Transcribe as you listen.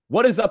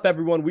What is up,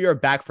 everyone? We are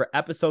back for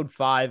episode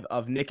 5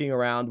 of Knickin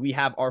Around. We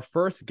have our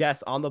first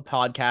guest on the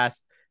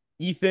podcast,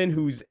 Ethan,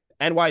 who's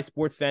NY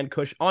sports fan,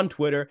 Kush on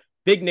Twitter,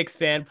 big Knicks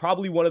fan,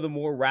 probably one of the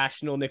more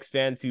rational Knicks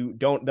fans who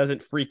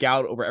doesn't freak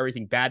out over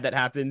everything bad that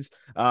happens,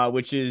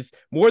 which is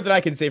more than I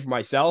can say for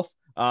myself,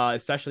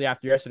 especially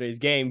after yesterday's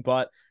game.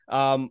 But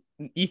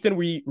Ethan,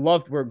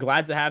 we're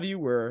glad to have you.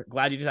 We're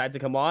glad you decided to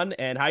come on.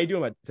 And how are you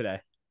doing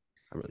today?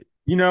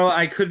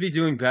 I could be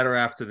doing better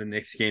after the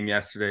Knicks game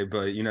yesterday,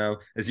 but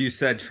as you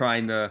said,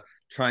 trying to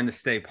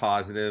stay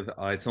positive.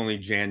 It's only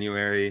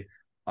January,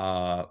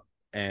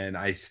 and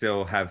I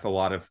still have a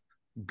lot of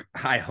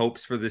high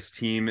hopes for this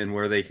team and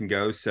where they can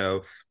go.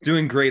 So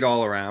doing great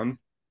all around.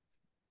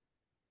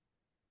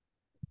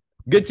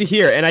 Good to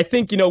hear. And I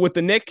think, with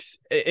the Knicks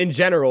in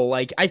general,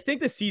 I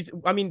think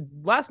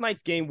last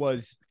night's game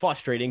was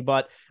frustrating,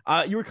 but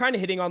you were kind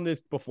of hitting on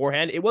this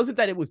beforehand. It wasn't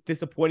that it was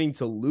disappointing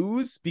to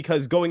lose,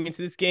 because going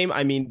into this game,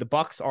 the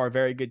Bucks are a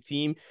very good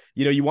team.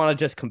 You want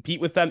to just compete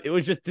with them. It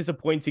was just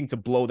disappointing to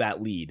blow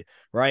that lead,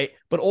 right?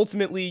 But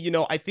ultimately,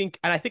 I think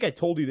I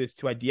told you this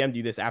too. I DM'd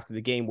you this after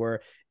the game,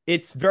 where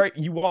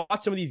you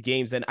watch some of these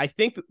games, and I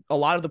think a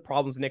lot of the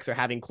problems the Knicks are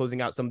having closing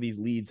out some of these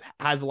leads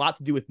has a lot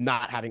to do with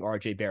not having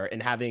RJ Barrett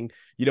and having,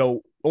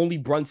 only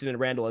Brunson and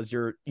Randle as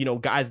your,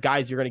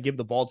 guys you're going to give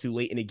the ball to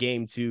late in a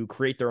game to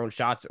create their own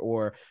shots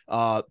or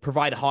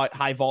provide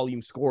high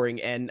volume scoring.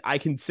 And I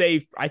think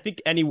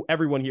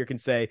everyone here can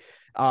say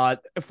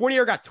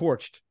Fournier got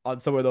torched on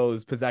some of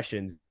those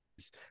possessions.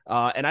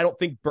 And I don't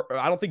think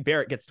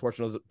Barrett gets torched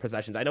in those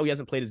possessions. I know he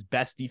hasn't played his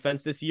best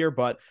defense this year,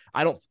 but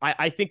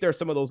I think there are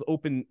some of those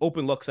open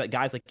looks that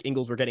guys like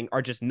Ingles were getting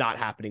are just not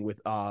happening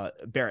with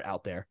Barrett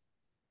out there.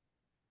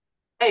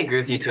 I agree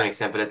with you to an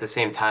extent, but at the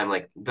same time,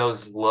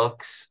 those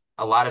looks,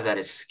 a lot of that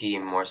is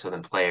scheme more so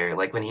than player.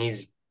 Like when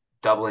he's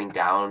doubling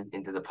down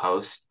into the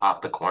post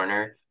off the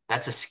corner,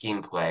 that's a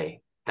scheme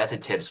play. That's a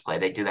Tibbs play.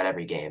 They do that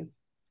every game.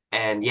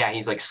 And yeah,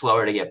 he's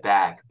slower to get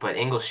back, but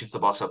Ingles shoots the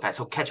ball so fast,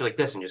 he'll catch it like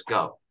this and just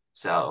go.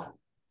 So,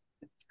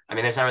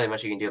 there's not really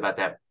much you can do about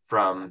that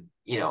from,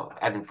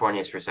 Evan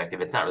Fournier's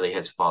perspective. It's not really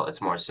his fault. It's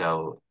more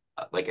so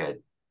a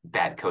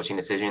bad coaching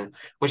decision,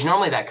 which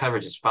normally that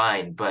coverage is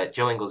fine, but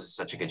Joe Ingles is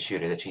such a good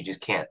shooter that you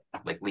just can't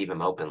leave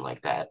him open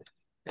like that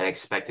and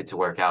expect it to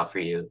work out for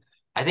you.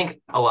 I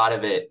think a lot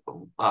of it,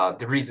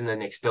 the reason the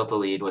Knicks built the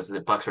lead was the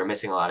Bucks were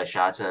missing a lot of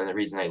shots, and then the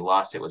reason they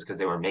lost it was because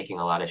they were making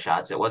a lot of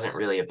shots. It wasn't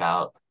really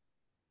about,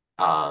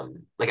 I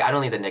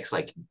don't think the Knicks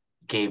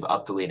gave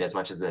up the lead as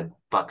much as the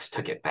Bucks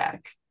took it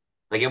back.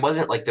 It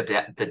wasn't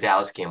the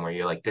Dallas game where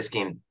you're this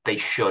game they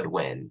should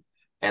win,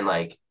 and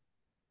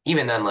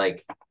even then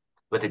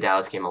with the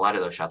Dallas game, a lot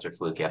of those shots are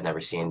fluky. I've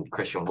never seen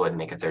Christian Wood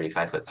make a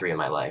 35-foot three in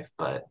my life,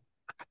 but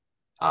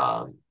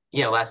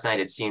last night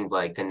it seemed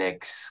like the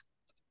Knicks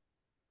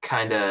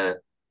kind of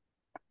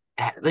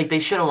they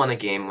should have won the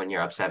game when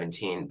you're up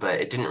 17, but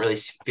it didn't really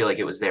feel like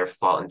it was their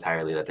fault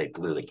entirely that they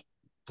blew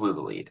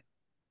the lead.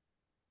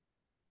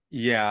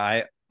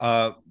 Yeah,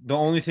 the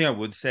only thing I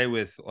would say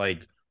with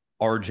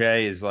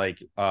RJ is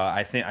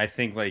I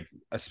think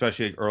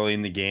especially early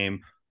in the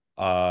game,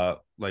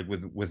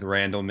 with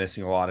Randle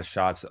missing a lot of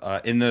shots,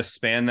 in the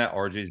span that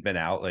RJ's been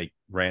out,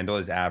 Randle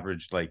has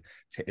averaged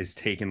is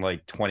taking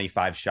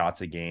 25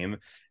 shots a game,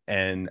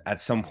 and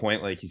at some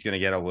point he's going to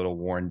get a little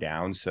worn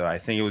down. So I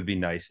think it would be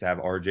nice to have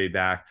RJ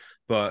back.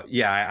 But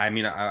yeah,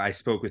 I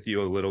spoke with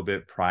you a little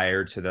bit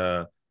prior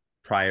to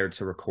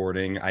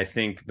recording. I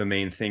think the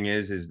main thing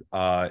is this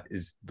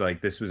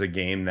was a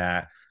game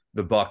that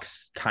the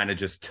Bucks kind of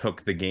just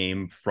took the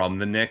game from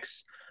the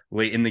Knicks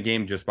late in the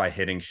game just by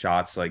hitting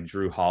shots like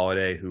Drew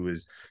Holiday, who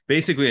was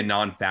basically a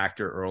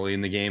non-factor early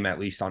in the game, at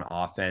least on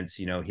offense.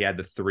 He had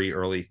the 3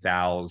 early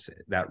fouls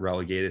that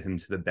relegated him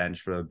to the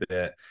bench for a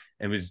bit.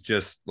 It was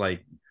just I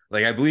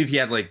believe he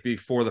had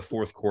before the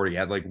fourth quarter, he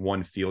had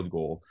 1 field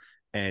goal,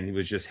 and he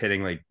was just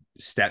hitting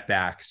step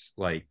backs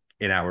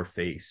in our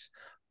face.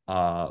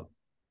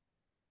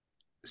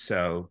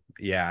 So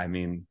yeah,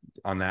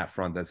 on that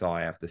front, that's all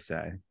I have to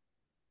say.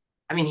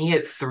 He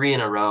hit 3 in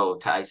a row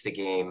to ice the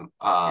game,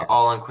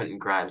 all on Quentin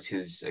Grimes,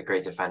 who's a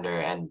great defender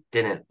and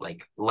didn't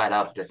let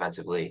up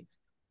defensively.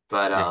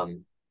 But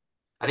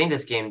I think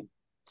this game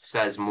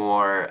says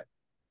more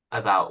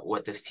about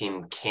what this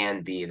team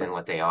can be than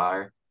what they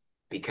are,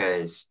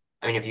 because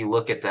if you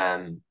look at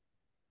them,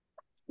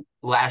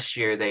 last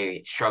year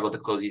they struggled to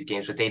close these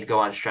games, but they'd go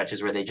on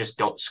stretches where they just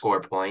don't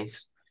score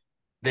points.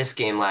 This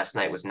game last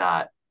night was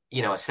not, a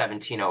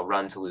 17-0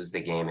 run to lose the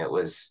game. It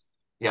was,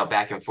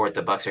 back and forth.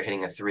 The Bucks are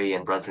hitting a 3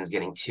 and Brunson's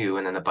getting 2,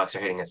 and then the Bucks are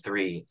hitting a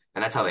 3,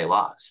 and that's how they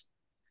lost.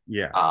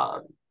 Yeah.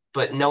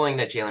 But knowing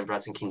that Jalen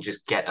Brunson can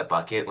just get a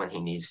bucket when he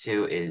needs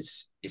to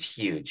is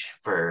huge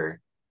for,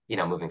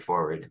 moving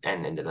forward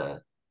and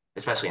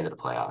especially into the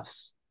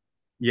playoffs.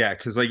 Yeah,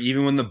 because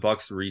even when the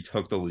Bucks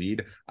retook the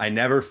lead, I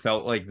never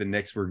felt like the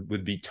Knicks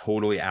would be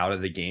totally out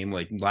of the game.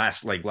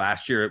 Last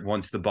year,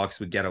 once the Bucks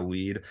would get a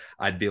lead,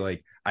 I'd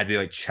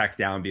be checked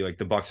down and be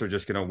the Bucks are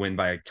just gonna win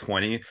by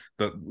 20.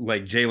 But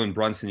Jalen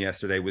Brunson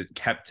yesterday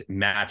kept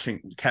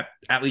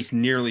at least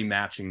nearly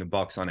matching the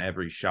Bucks on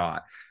every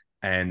shot.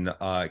 and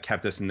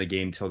kept us in the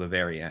game till the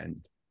very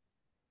end.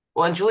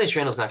 Well, and Julius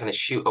Randle's not going to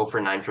shoot 0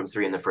 for 9 from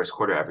 3 in the first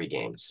quarter every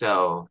game.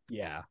 So,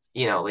 Yeah.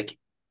 like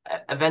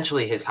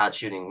eventually his hot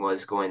shooting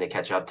was going to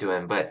catch up to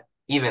him. But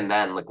even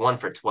then, like 1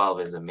 for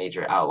 12 is a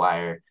major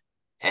outlier.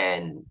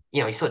 And,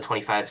 he's still at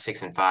 25,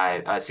 6 and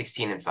 5,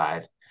 16 and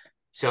 5.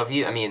 So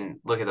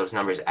look at those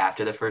numbers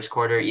after the first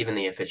quarter, even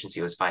the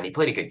efficiency was fine. He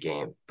played a good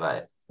game,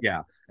 but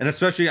yeah, and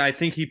especially I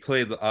think he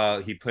played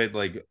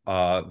like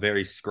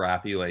very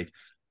scrappy, I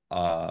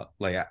know,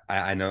 like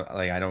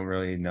I don't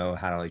really know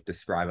how to like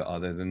describe it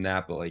other than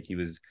that, but like he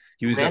was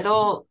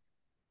Randall,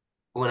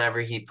 whenever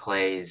he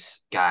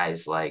plays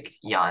guys like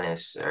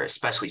Giannis or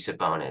especially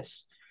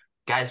Sabonis,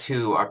 guys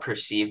who are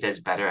perceived as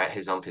better at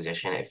his own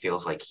position, it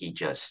feels like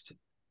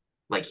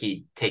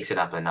he takes it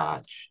up a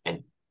notch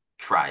and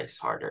tries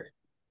harder,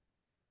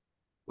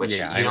 which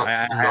yeah, you don't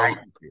I know,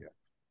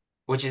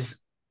 which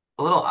is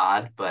a little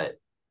odd, but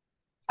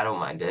I don't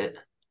mind it.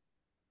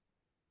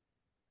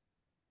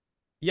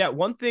 Yeah,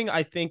 one thing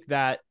I think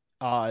that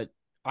I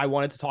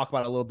wanted to talk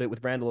about a little bit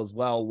with Randle as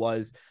well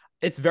was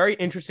it's very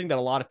interesting that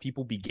a lot of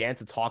people began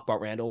to talk about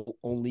Randle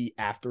only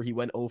after he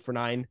went 0 for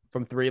 9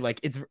 from 3. Like,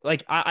 it's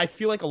like I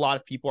feel like a lot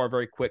of people are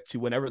very quick to,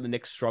 whenever the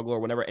Knicks struggle or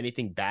whenever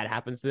anything bad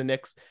happens to the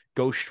Knicks,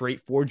 go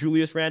straight for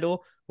Julius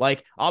Randle.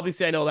 Like,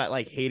 obviously, I know that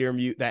like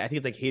that I think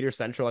it's like Hater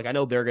Central. Like, I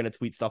know they're gonna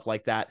tweet stuff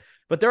like that,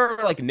 but there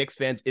are like Knicks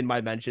fans in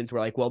my mentions who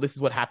are like, well, this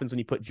is what happens when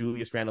you put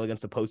Julius Randle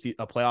against a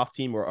playoff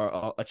team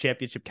or a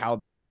championship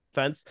caliber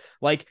defense.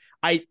 Like,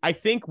 I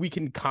think we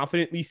can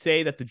confidently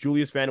say that the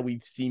Julius Randle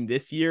we've seen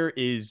this year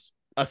is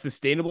a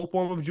sustainable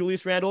form of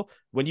Julius Randle.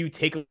 When you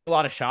take a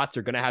lot of shots,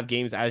 you're going to have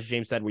games, as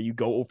James said, where you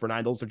go 0 for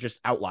 9. Those are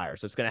just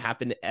outliers. So it's going to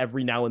happen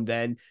every now and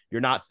then.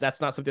 That's not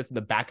something that's in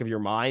the back of your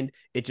mind.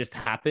 It just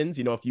happens.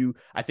 I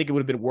think it would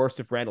have been worse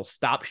if Randle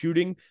stopped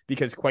shooting,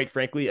 because quite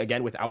frankly,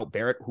 again, without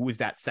Barrett, who is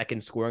that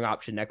second scoring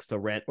option next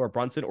to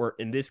Brunson, or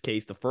in this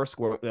case,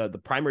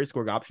 the primary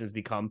scoring option has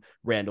become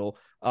Randle.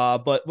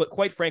 But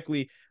quite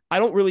frankly, I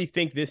don't really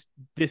think this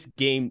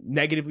game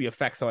negatively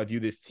affects how I view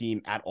this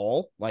team at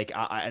all. Like,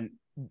 and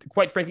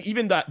quite frankly,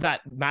 even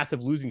that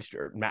massive losing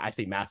streak, I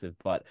say massive,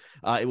 but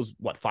it was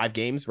 5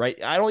 games, right?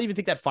 I don't even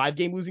think that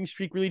 5-game losing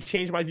streak really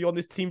changed my view on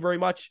this team very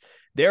much.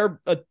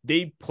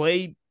 They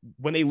play,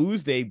 when they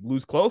lose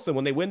close, and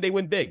when they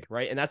win big,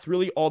 right? And that's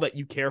really all that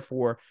you care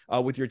for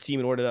with your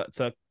team in order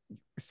to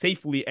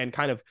safely and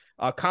kind of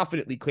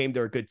confidently claim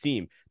they're a good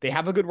team. They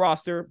have a good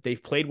roster.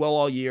 They've played well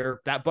all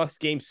year. That Bucks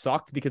game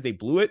sucked because they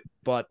blew it,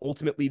 but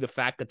ultimately the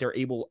fact that they're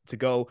able to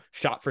go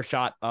shot for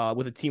shot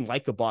with a team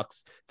like the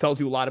Bucks tells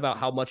you a lot about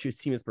how much this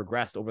team has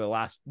progressed over the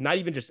last, not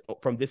even just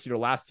from this year to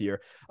last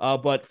year,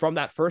 but from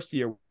that first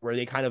year where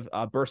they kind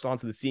of burst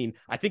onto the scene.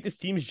 I think this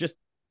team is just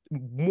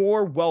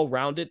more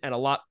well-rounded and a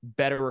lot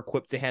better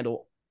equipped to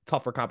handle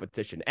tougher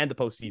competition and the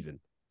postseason.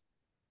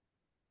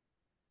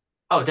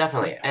 Oh,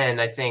 definitely. And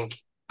I think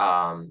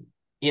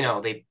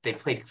they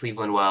played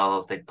Cleveland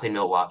well, they played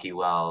Milwaukee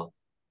well.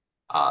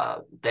 I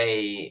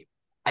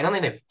don't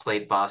think they've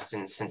played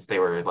Boston since they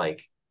were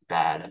like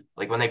bad.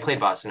 Like when they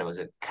played Boston,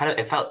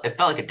 it felt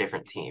like a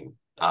different team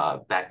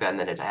back then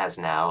than it has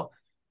now.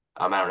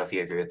 I don't know if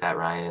you agree with that,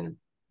 Ryan,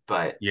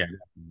 but yeah.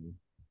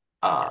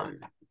 um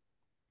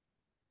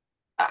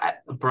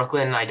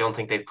Brooklyn, I don't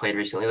think they've played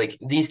recently. Like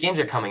these games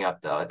are coming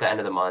up though at the end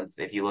of the month.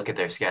 If you look at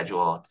their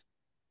schedule,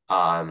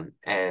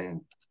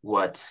 and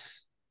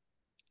let's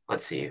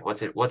see,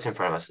 what's in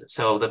front of us.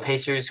 So the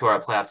Pacers, who are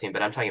a playoff team,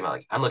 but I'm talking about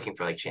like I'm looking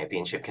for like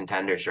championship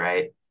contenders,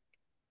 right?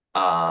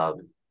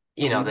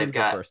 They've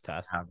got first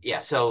test. Yeah,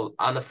 so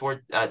on the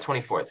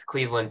 24th,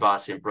 Cleveland,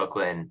 Boston,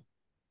 Brooklyn,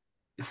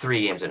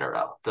 3 games in a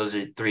row. Those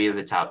are 3 of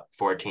the top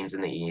 4 teams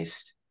in the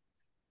East.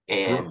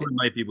 And Brooklyn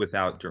might be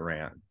without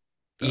Durant,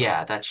 though.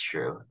 Yeah, that's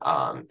true.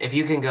 If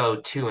you can go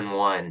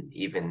 2-1,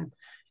 even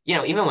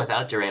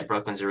without Durant,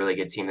 Brooklyn's a really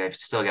good team. They've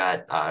still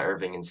got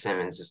Irving and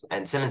Simmons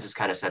has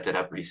kind of stepped it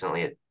up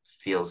recently. It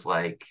feels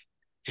like,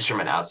 just from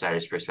an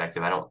outsider's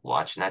perspective, I don't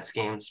watch Nets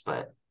games,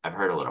 but I've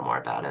heard a little more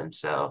about him,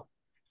 so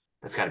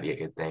that's got to be a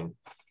good thing.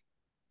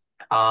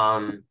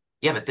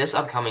 Yeah, but this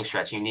upcoming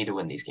stretch, you need to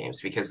win these games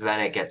because then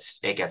it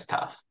gets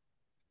tough.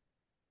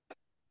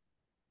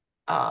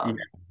 Yeah,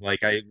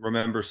 like I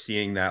remember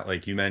seeing that,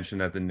 like you mentioned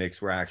that the Knicks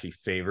were actually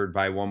favored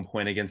by 1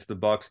 point against the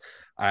Bucks.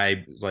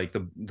 I like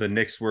the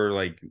Knicks were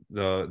like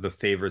the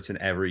favorites in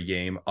every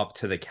game up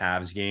to the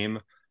Cavs game,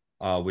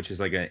 which is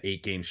like an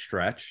 8-game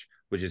stretch,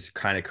 which is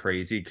kind of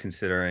crazy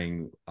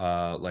considering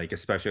like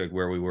especially like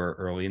where we were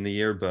early in the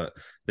year. But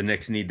the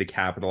Knicks need to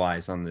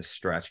capitalize on this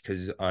stretch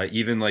because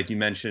even like you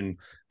mentioned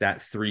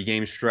that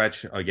 3-game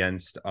stretch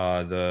against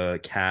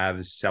the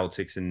Cavs,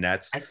 Celtics, and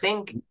Nets. I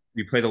think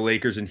we play the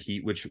Lakers and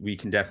Heat, which we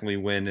can definitely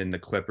win, and the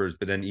Clippers.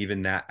 But then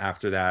even that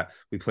after that,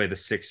 we play the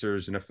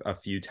Sixers in a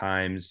few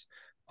times,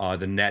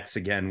 the Nets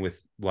again with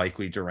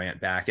likely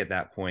Durant back at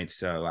that point.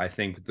 So I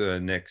think the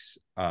Knicks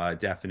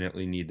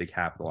definitely need to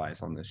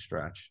capitalize on this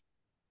stretch.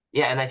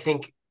 Yeah, and I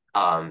think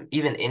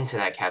even into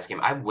that Cavs game,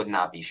 I would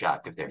not be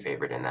shocked if they're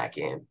favored in that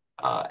game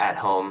at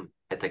home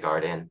at the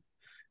Garden.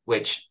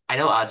 which I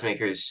know odds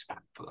makers,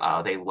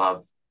 they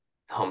love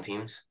home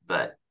teams,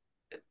 but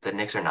the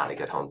Knicks are not a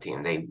good home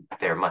team.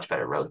 They're a much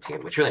better road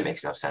team, which really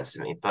makes no sense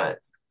to me. But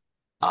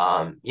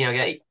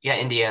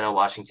Indiana,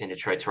 Washington,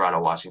 Detroit,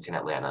 Toronto, Washington,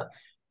 Atlanta.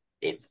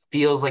 It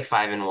feels like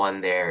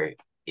 5-1 there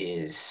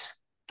is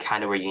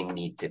kind of where you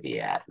need to be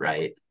at,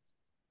 right?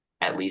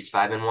 At least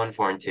 5-1,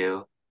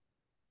 4-2.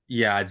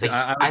 Yeah, Like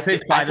I I would say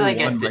feel, I five feel and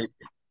like one, right?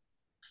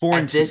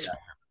 4-2.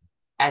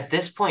 at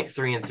this point,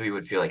 3-3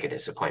 would feel like a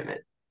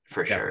disappointment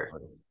for sure.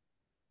 Definitely.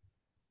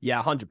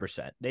 Yeah,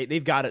 100%.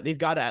 They've got it. They've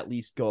got to at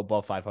least go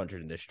above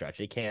 500 in this stretch.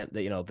 They can't.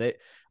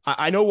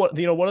 I know what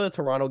one of the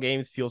Toronto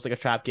games feels like a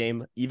trap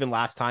game. Even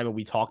last time, and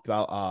we talked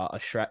about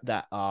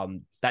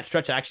that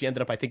stretch actually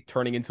ended up, I think,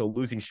 turning into a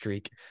losing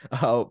streak.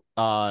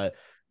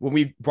 When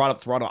we brought up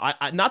Toronto,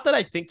 I not that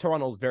I think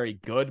Toronto's very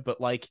good, but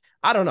like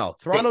I don't know,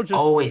 Toronto just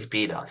always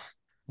beat us.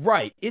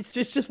 Right. It's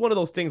just one of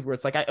those things where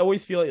it's like I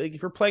always feel like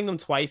if you're playing them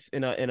twice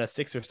in a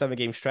 6 or 7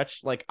 game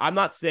stretch, like I'm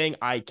not saying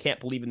I can't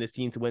believe in this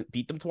team to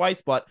beat them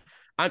twice, but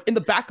I'm in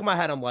the back of my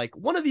head, I'm like,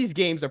 one of these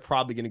games are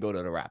probably going to go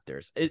to the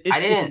Raptors.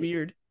 It's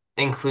weird.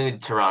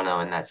 Include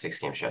Toronto in that 6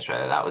 game stretch,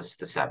 rather. That was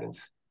the 7th.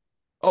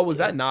 Oh,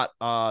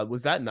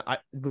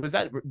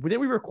 didn't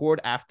we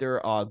record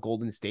after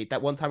Golden State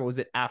that one time, or was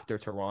it after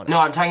Toronto? No,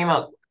 I'm talking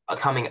about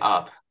coming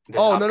up.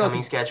 This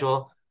upcoming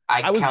schedule.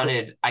 I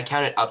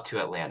counted up to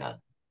Atlanta.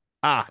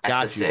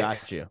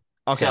 Got you.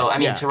 Okay. So I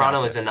mean,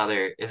 Toronto is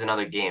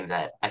another game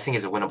that I think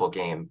is a winnable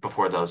game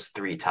before those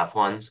 3 tough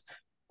ones.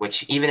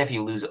 Which even if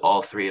you lose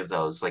all 3 of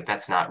those, like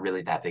that's not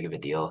really that big of a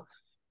deal,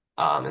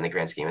 in the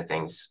grand scheme of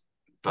things.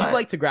 But you'd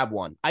like to grab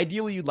one.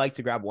 Ideally, you'd like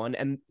to grab one,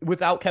 and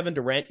without Kevin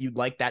Durant, you'd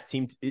like that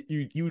team.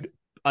 You'd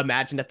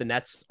imagine that the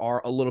Nets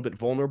are a little bit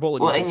vulnerable.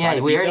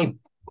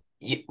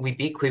 We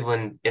beat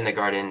Cleveland in the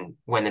Garden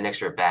when the Knicks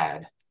were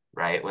bad,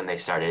 right? When they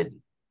started,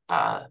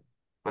 when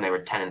they were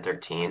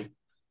 10-13.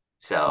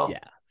 So yeah,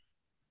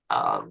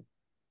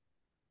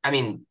 I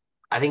mean,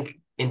 I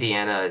think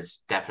Indiana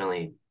is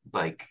definitely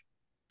like.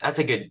 That's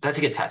a good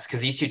test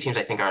because these 2 teams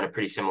I think are on a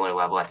pretty similar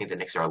level. I think the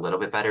Knicks are a little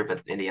bit better,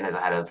 but Indiana's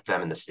ahead of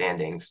them in the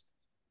standings.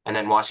 And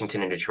then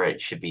Washington and Detroit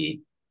should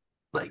be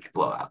like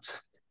blowouts.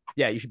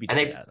 Yeah, you should be. And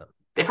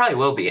they probably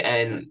will be.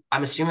 And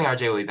I'm assuming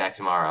RJ will be back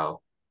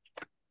tomorrow,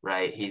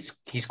 right? He's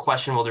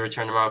questionable to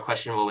return tomorrow.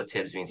 Questionable with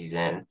Tibbs means he's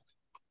in.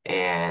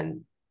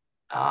 And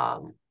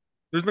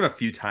there's been a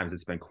few times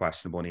it's been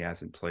questionable and he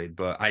hasn't played,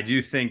 but I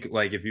do think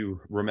like if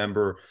you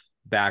remember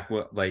back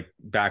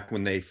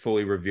when they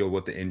fully revealed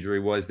what the injury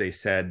was, they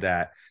said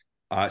that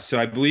so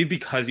I believe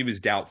because he was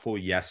doubtful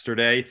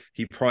yesterday,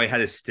 he probably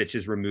had his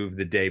stitches removed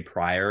the day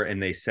prior,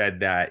 and they said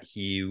that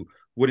he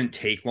wouldn't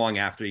take long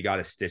after he got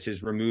his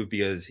stitches removed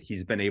because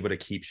he's been able to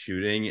keep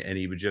shooting and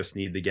he would just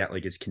need to get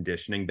like his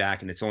conditioning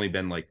back, and it's only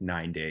been like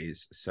 9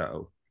 days.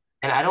 So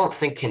and I don't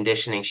think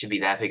conditioning should be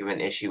that big of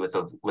an issue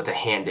with a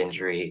hand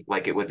injury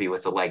like it would be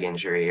with a leg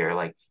injury or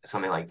like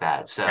something like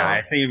that. So yeah,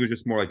 I think it was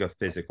just more like a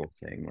physical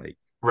thing, like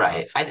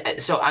right.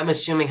 So I'm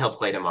assuming he'll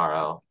play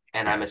tomorrow,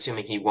 and I'm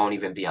assuming he won't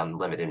even be on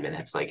limited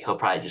minutes. Like he'll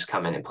probably just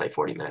come in and play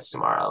 40 minutes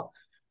tomorrow,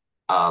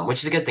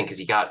 which is a good thing because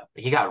he got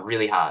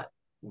really hot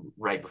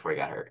right before he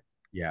got hurt.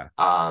 Yeah.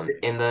 I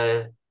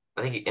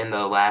think in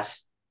the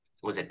last,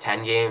 was it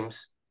 10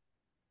 games?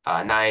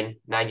 Nine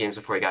games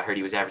before he got hurt,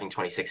 he was averaging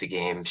 26 a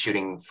game,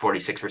 shooting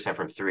 46%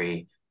 from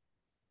 3.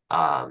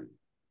 And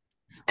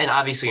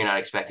obviously you're not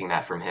expecting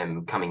that from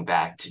him coming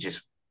back to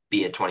just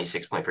be a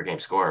 26 point per game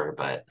scorer,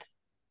 but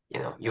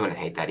you wouldn't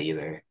hate that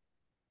either.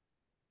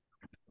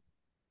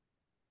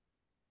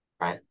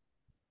 Right?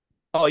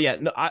 Oh yeah,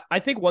 no, I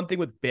think one thing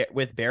with Barrett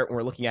when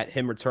we're looking at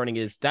him returning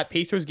is that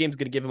Pacers game is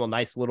going to give him a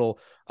nice little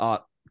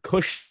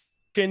cushion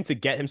to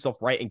get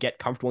himself right and get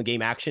comfortable in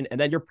game action, and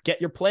then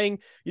you're playing,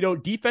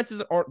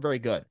 defenses aren't very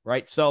good,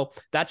 right? So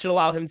that should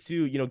allow him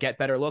to get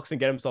better looks and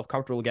get himself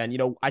comfortable again.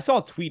 I saw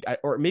a tweet,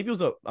 or maybe it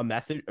was a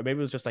message, or maybe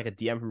it was just like a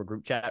DM from a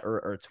group chat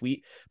or a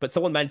tweet, but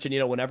someone mentioned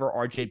whenever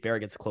RJ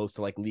Barrett gets close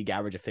to like league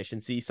average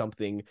efficiency,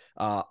 something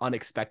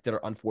unexpected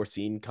or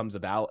unforeseen comes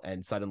about,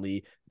 and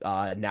suddenly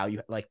now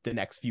you like the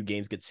next few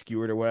games get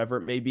skewered or whatever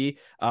it may be,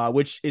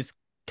 which is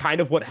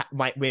kind of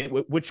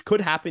which could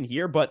happen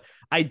here. But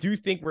I do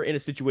think we're in a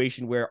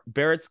situation where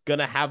Barrett's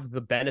gonna have the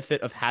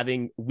benefit of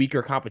having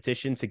weaker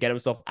competition to get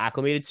himself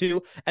acclimated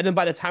to, and then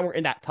by the time we're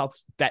in that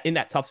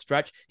tough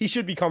stretch, he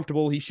should be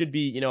comfortable. He should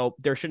be,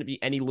 there shouldn't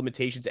be any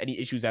limitations, any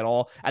issues at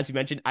all. As you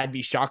mentioned, I'd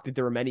be shocked if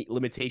there were many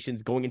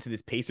limitations going into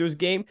this Pacers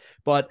game.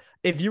 But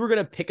if you were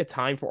gonna pick a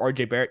time for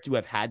RJ Barrett to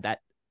have had that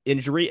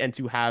injury and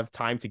to have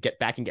time to get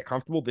back and get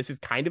comfortable, this is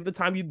kind of the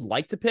time you'd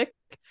like to pick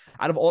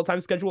out of all time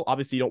schedule.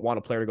 Obviously you don't want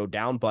a player to go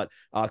down, but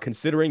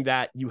considering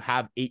that you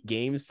have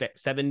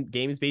 7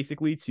 games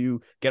basically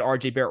to get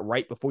RJ Barrett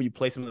right before you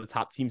play some of the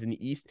top teams in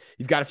the East,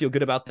 you've got to feel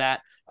good about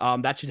that.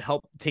 That should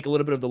help take a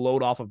little bit of the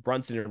load off of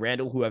Brunson and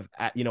Randle, who have,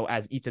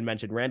 as Ethan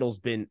mentioned, Randle's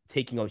been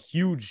taking a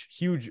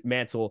huge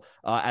mantle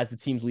as the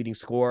team's leading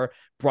scorer.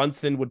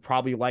 Brunson would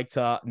probably like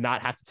to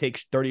not have to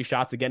take 30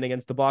 shots again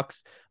against the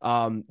Bucks.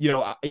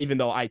 Even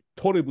though I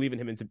totally believe in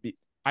him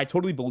I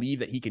totally believe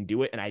that he can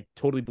do it, and I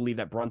totally believe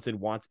that Brunson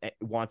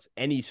wants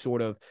any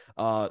sort of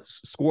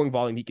scoring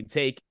volume he can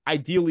take.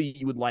 Ideally,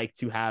 you would like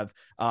to have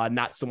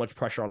not so much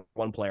pressure on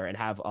one player and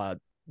have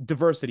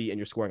diversity in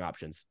your scoring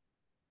options.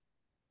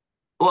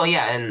 Well,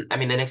 yeah, and I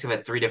mean the Knicks have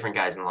had 3 different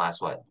guys in the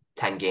last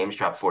 10 games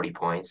drop 40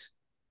 points.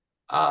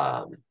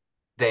 Um,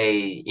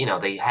 they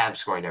have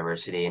scoring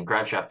diversity, and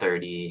Grimes dropped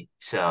 30.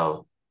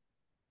 So,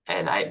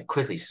 and I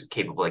quickly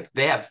capable, like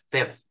they have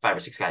 5 or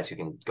 6 guys who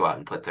can go out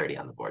and put 30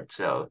 on the board.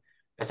 So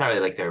it's not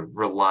really like they're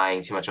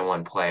relying too much on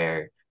one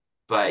player.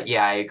 But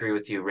yeah, I agree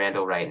with you.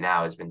 Randle right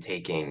now has been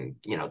taking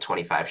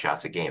 25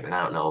 shots a game, and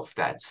I don't know if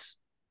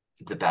that's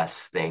the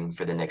best thing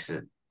for the Knicks,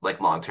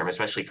 like long term,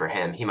 especially for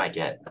him. He might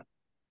get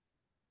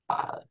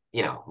a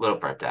little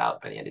burnt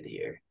out by the end of the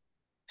year.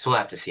 So we'll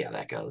have to see how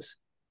that goes.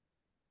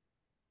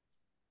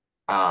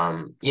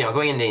 Going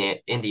into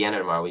Indiana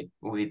tomorrow,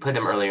 we played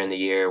them earlier in the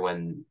year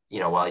when,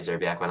 Wally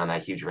Szczerbiak went on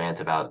that huge rant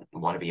about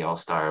wannabe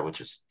all-star, which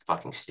was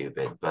fucking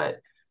stupid. But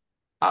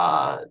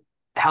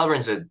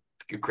Halliburton's a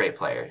great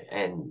player,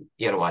 and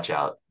you got to watch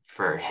out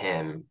for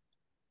him,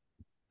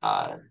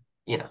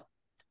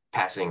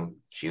 passing,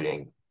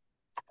 shooting.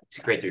 He's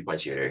a great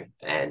three-point shooter,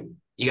 and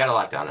you got to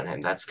lock down on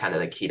him. That's kind of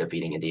the key to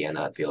beating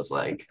Indiana, it feels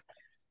like,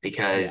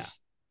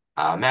 because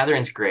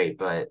Mathurin's great,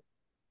 but,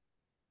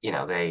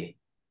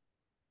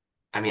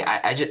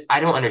 I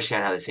don't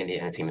understand how this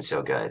Indiana team is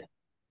so good.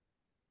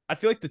 I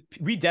feel like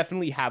we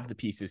definitely have the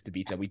pieces to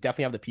beat them. We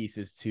definitely have the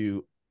pieces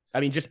to,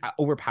 just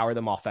overpower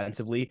them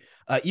offensively.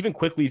 Even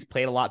Quickly's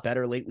played a lot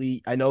better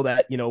lately. I know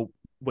that,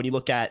 when you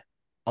look at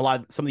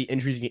some of the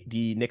injuries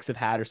the Knicks have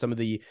had, or some of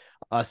the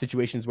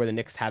situations where the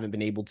Knicks haven't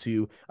been able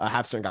to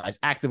have certain guys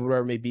active,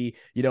 whatever it may be,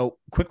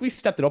 Quickly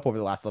stepped it up over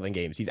the last 11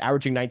 games. He's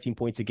averaging 19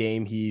 points a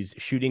game. He's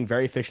shooting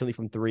very efficiently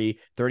from 3,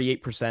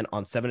 38%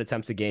 on 7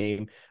 attempts a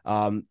game.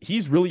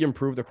 He's really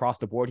improved across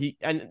the board.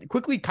 And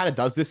Quickly kind of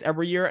does this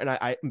every year. And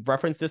I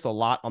reference this a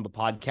lot on the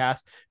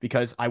podcast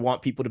because I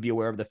want people to be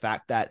aware of the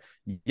fact that,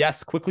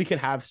 yes, Quickly can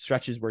have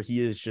stretches where he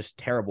is just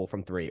terrible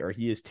from 3, or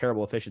he is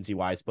terrible efficiency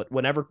wise. But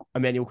whenever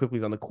Emmanuel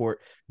Quickly's on the court,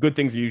 good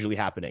things are usually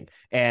happening.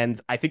 And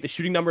I think the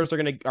shooting numbers are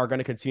going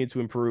to continue to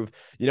improve.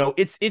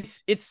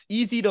 It's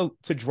easy to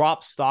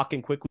drop stock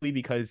in Quickly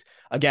because,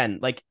 again,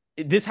 like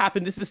this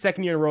happened. This is the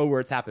second year in a row where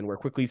it's happened, where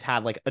Quickly's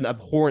had like an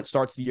abhorrent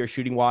start to the year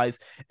shooting wise.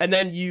 And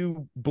then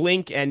you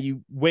blink and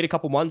you wait a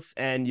couple months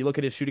and you look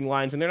at his shooting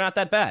lines and they're not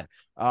that bad.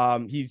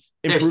 He's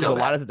improved a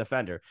lot as a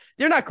defender.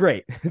 They're not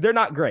great. They're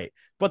not great,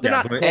 but they're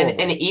not horrible.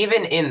 And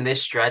even in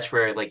this stretch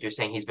where, like you're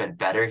saying, he's been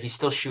better, he's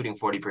still shooting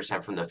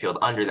 40% from the field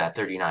under that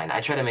 39.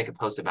 I tried to make a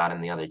post about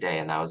him the other day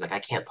and I was like, I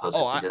can't post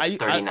this. He's at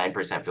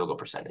 39% field goal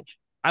percentage.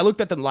 I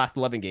looked at the last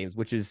 11 games,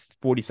 which is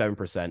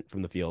 47%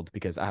 from the field,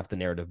 because I have to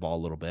narrative ball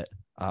a little bit.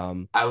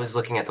 I was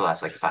looking at the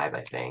last 5,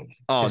 I think.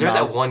 Oh, there was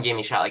that one game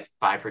he shot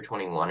 5 for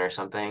 21 or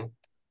something.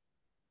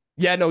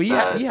 Yeah, no, he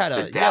had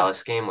the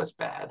Dallas game was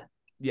bad.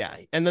 Yeah,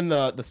 and then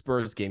the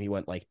Spurs game, he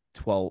went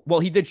 12. Well,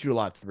 he did shoot a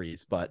lot of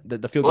threes, but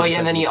the field. Well, yeah,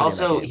 and then he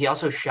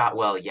also shot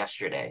well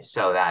yesterday,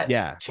 so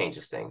that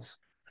changes things.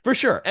 For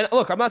sure. And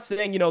look, I'm not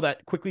saying,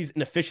 that Quickly's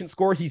an efficient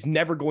scorer. He's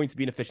never going to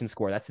be an efficient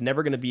scorer. That's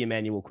never going to be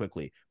Emmanuel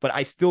Quickly. But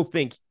I still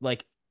think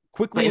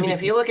Quickly.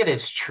 If you look at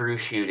his true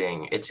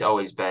shooting, it's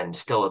always been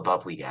still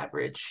above league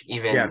average.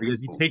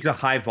 Because he takes a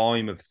high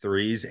volume of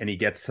threes and he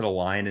gets to the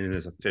line and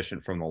is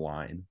efficient from the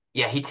line.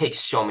 Yeah, he takes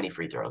so many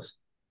free throws.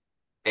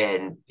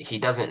 And he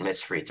doesn't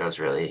miss free throws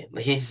really.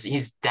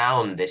 He's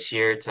down this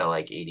year to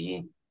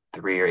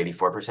 83 or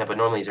 84%, but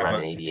normally he's around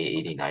an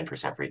 88,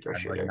 89% free throw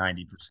shooter.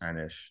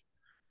 90%-ish.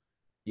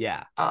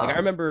 Yeah. I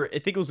remember, I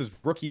think it was his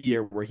rookie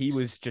year where he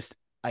was just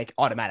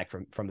automatic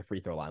from the free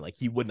throw line.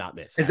 He would not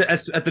miss.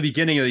 At the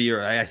beginning of the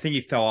year, I think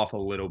he fell off a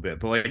little bit,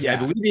 but I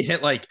believe he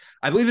hit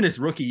I believe in his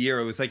rookie year,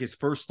 it was his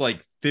first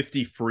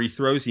 50 free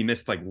throws. He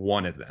missed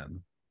one of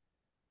them.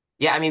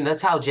 Yeah, I mean,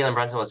 that's how Jalen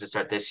Brunson was to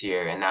start this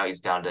year, and now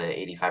he's down to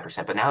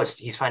 85%. But now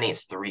he's finding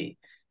his 3.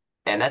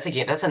 And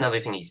that's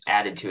another thing he's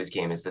added to his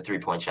game is the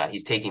 3-point shot.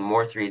 He's taking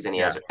more threes than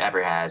he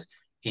ever has.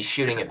 He's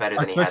shooting it better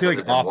than he has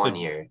other than 1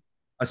 year.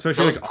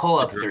 Especially those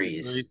pull-up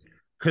threes.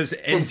 Because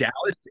in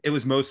Dallas, it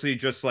was mostly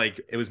just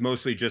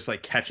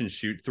catch and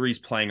shoot threes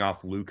playing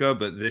off Luka.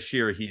 But this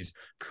year, he's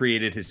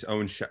created his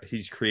own shot.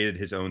 He's created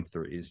his own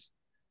threes.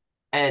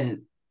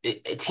 And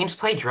teams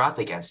play drop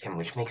against him,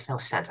 which makes no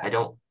sense. I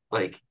don't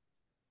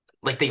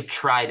they've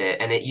tried it,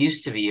 and it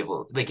used to be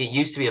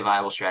a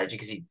viable strategy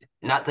because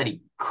not that he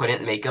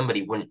couldn't make them, but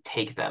he wouldn't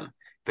take them.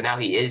 But now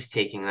he is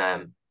taking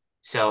them,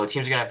 so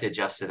teams are gonna have to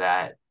adjust to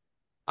that,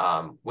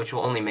 which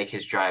will only make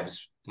his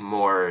drives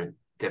more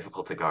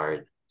difficult to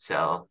guard.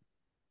 So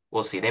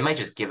we'll see. They might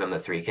just give him the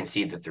 3,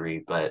 concede the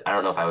 3, but I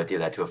don't know if I would do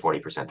that to a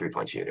 40%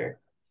 3-point shooter,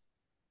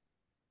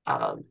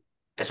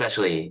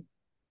 especially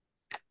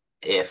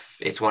if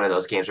it's one of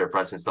those games where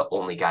Brunson's the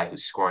only guy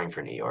who's scoring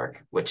for New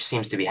York, which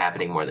seems to be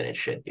happening more than it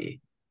should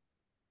be.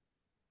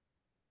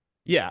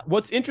 Yeah.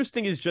 What's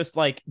interesting is just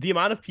the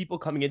amount of people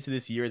coming into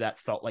this year that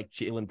felt like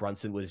Jalen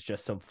Brunson was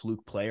just some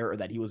fluke player, or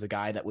that he was a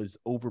guy that was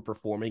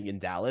overperforming in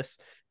Dallas.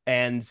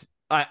 And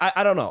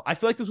I don't know. I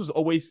feel like this was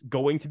always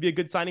going to be a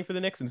good signing for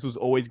the Knicks, and this was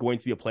always going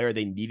to be a player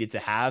they needed to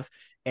have.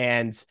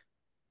 And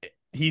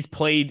he's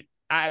played.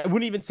 I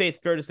wouldn't even say it's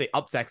fair to say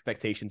up to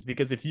expectations,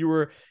 because if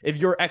your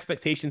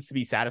expectations to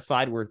be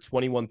satisfied were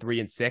 21,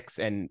 3, and 6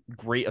 and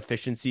great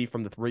efficiency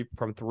from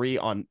three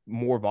on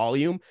more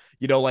volume,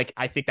 like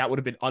I think that would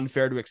have been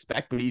unfair to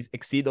expect, but he's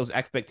exceeded those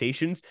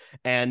expectations.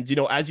 And,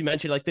 as you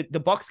mentioned, like the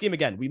Bucks game,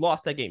 again, we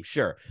lost that game,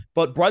 sure.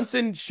 But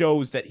Brunson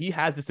shows that he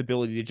has this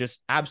ability to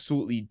just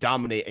absolutely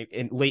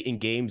dominate late in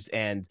games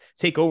and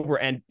take over.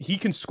 And he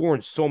can score in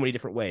so many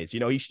different ways.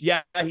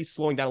 He's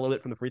slowing down a little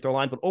bit from the free throw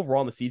line, but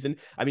overall in the season,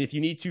 I mean, if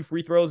you need 2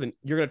 free throws and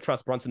you're going to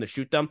trust Brunson to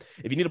shoot them.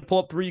 If you need to pull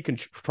up 3, you can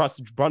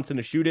trust Brunson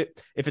to shoot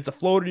it. If it's a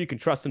floater, you can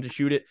trust him to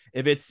shoot it.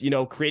 If it's,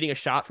 creating a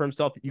shot for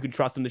himself, you can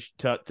trust him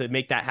to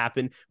make that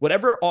happen.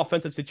 Whatever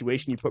offensive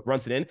situation you put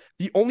Brunson in,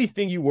 the only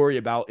thing you worry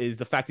about is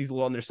the fact he's a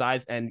little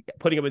undersized and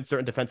putting him in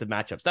certain defensive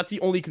matchups. That's the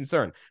only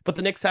concern. But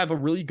the Knicks have a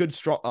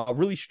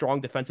really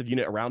strong defensive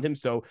unit around him,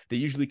 so they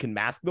usually can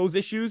mask those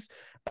issues.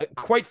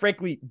 Quite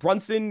frankly,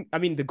 Brunson, I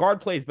mean, the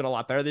guard play has been a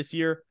lot better this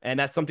year, and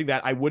that's something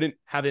that I wouldn't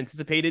have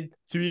anticipated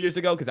 2 years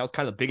ago, because that was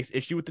kind of the biggest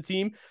issue with the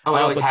team. Oh,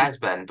 it always has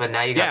been, but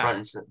now you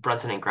got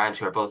Brunson and Grimes,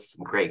 who are both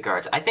great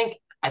guards. I think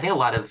a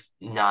lot of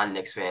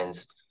non-Knicks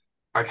fans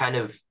are kind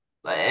of,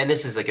 and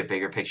this is like a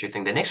bigger picture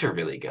thing, the Knicks are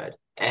really good,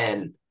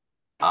 and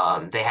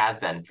they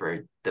have been for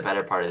the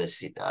better part of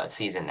this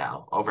season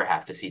now. Over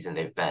half the season,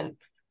 they've been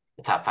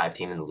the top 5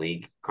 team in the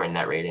league according to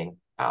net rating,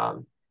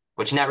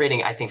 which net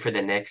rating, I think for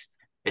the Knicks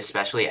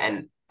especially,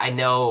 and I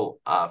know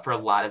for a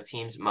lot of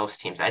teams, most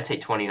teams, I'd say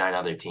 29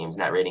 other teams,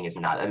 net rating is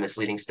not a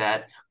misleading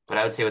stat, but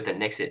I would say with the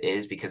Knicks it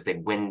is, because they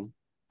win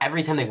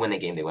every time they win the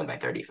game, they win by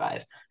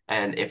 35.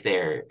 And if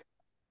they're,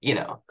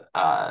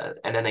 and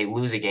then they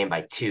lose a game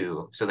by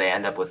 2, so they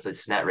end up with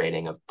this net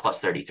rating of plus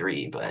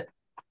 33, but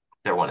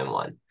they're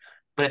 1-1.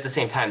 But at the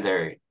same time,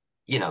 they're,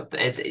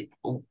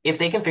 if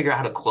they can figure out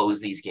how to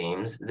close these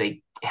games,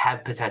 they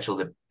have potential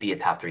to be a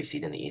top 3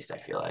 seed in the East. I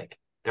feel like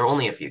they're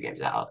only a few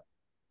games out.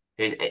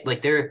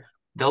 They're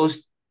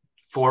those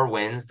 4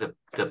 wins, the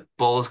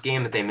Bulls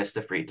game that they missed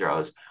the free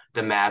throws,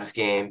 the Mavs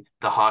game,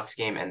 the Hawks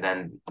game, and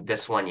then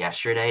this one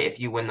yesterday. If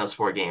you win those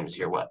 4 games,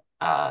 you're what?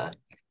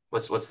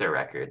 What's their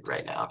record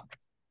right now?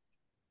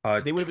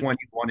 They would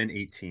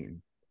 21-18.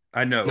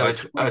 I know. No,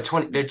 they're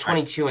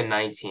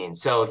 22-19.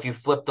 So if you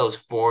flip those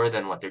 4,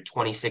 then what? They're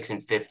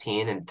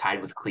 26-15 and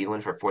tied with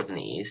Cleveland for 4th in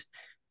the East.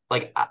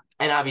 And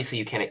obviously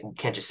you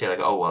can't just say like,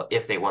 oh well,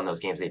 if they won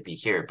those games, they'd be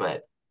here.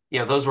 But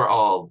those were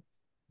all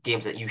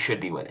games that you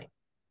should be winning,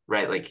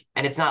 right?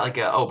 And it's not like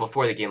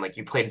before the game, like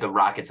you played the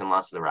Rockets and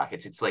lost to the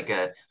Rockets. It's like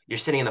you're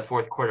sitting in the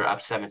 4th quarter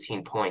up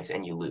 17 points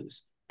and you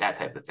lose, that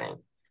type of thing.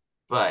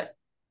 But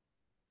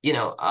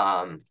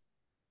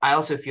I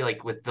also feel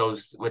like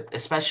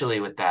especially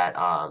with that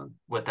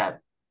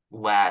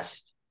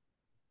last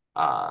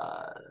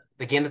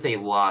the game that they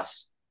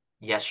lost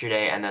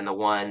yesterday, and then the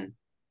one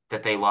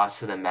that they lost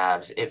to the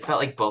Mavs, it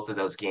felt like both of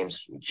those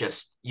games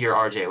just you're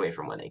RJ away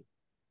from winning.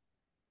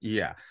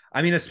 Yeah.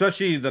 I mean,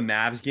 especially the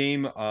Mavs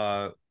game,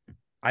 I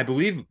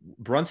believe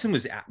Brunson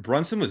was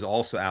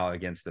also out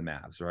against the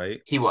Mavs,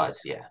 right? He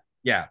was, yeah.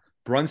 Yeah.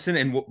 Brunson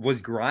and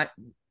was Grimes.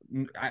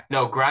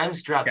 No,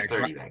 Grimes dropped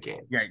 30 that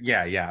game.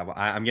 Yeah.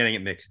 I'm getting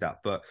it mixed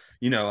up. But,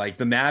 like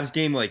the Mavs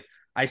game, like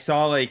I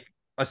saw, like,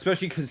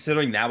 especially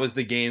considering that was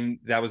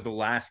the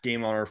last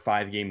game on our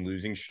 5-game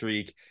losing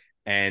streak,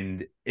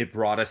 and it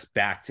brought us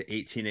back to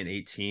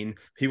 18-18.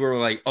 People were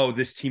like, oh,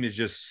 this team is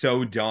just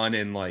so done.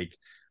 And like,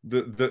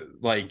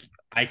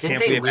 I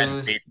can't believe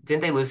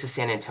didn't they lose to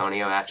San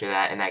Antonio after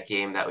that in that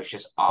game that was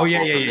just awful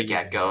from the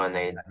get-go, and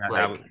they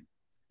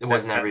it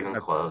was never even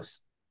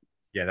close.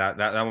 Yeah,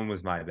 that one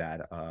was my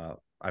bad.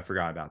 I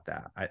forgot about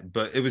that.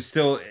 But it was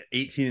still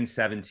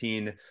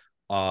 18-17.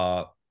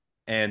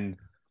 And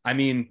I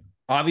mean,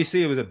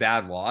 obviously it was a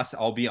bad loss.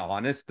 I'll be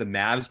honest. The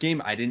Mavs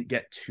game, I didn't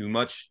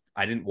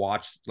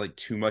watch like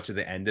too much of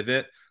the end of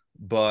it.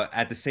 But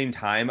at the same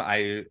time,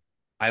 I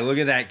look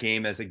at that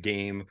game as a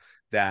game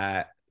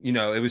that,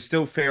 it was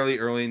still fairly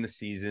early in the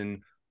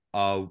season.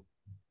 Like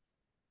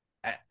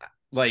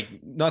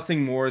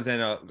nothing more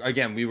than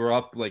again, we were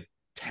up like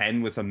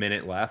 10 with a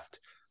minute left.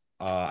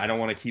 I don't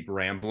want to keep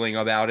rambling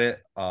about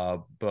it,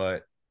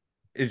 but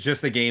it's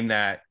just a game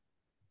that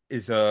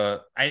is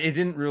it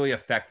didn't really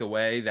affect the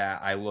way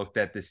that I looked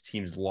at this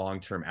team's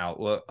long-term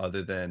outlook,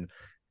 other than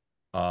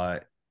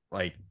not,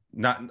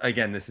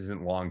 again, this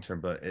isn't long-term,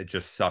 but it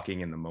just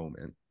sucking in the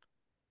moment.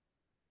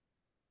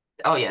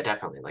 Oh yeah,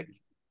 definitely. Like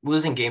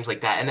losing games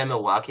like that, and then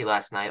Milwaukee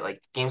last night, like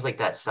games like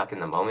that suck in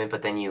the moment,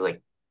 but then you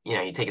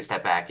you take a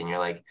step back and you're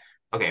like,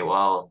 okay,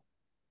 well,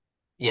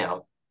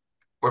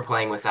 we're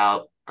playing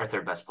without our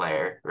 3rd best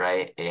player,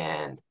 right?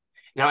 And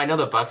I know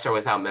the Bucks are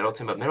without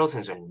Middleton, but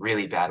Middleton's been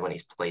really bad when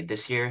he's played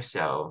this year,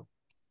 so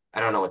I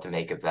don't know what to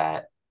make of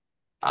that.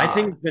 I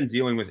think he's been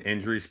dealing with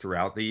injuries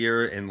throughout the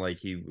year, and like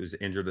he was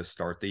injured to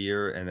start the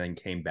year and then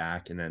came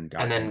back and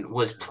then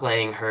was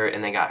playing hurt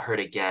and then got hurt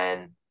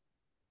again.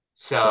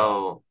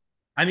 So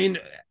I mean,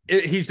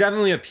 he's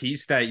definitely a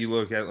piece that you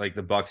look at, like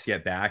the Bucks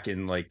get back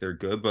and like they're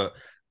good, but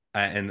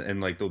and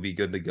like they'll be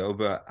good to go.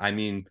 But I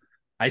mean,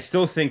 I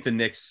still think the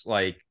Knicks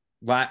I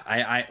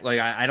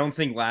don't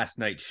think last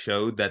night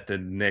showed that the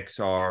Knicks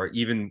are,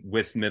 even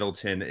with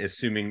Middleton,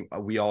 assuming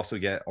we also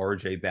get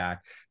RJ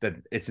back, that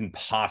it's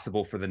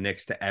impossible for the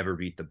Knicks to ever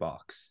beat the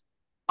Bucks.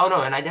 Oh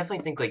no, and I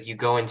definitely think like you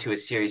go into a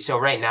series. So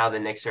right now the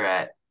Knicks are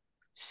at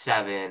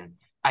 7.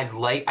 I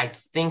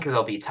think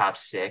they'll be top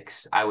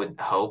 6. I would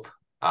hope.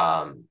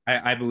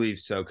 I believe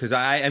so, because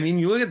I mean,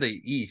 you look at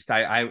the East.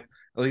 I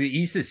like the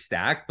East is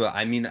stacked, but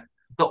I mean,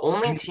 The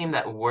only team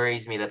that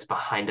worries me that's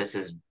behind us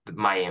is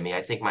Miami.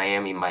 I think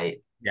Miami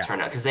might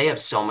turn out because they have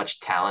so much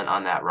talent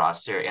on that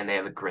roster and they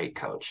have a great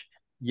coach.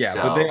 Yeah,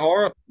 So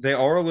but they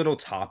are a little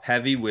top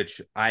heavy,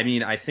 which I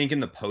mean, I think in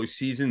the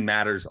postseason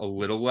matters a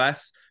little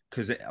less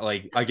because,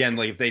 like, again,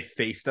 like if they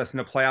faced us in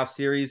a playoff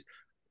series,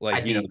 like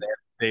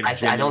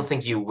I don't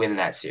think you win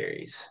that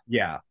series.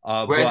 Yeah.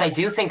 Whereas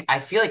I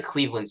feel like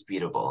Cleveland's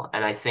beatable,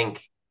 and I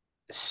think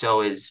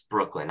so is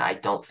Brooklyn. I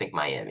don't think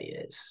Miami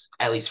is,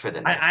 at least for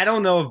the Knicks. I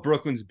don't know if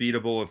Brooklyn's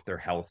beatable if they're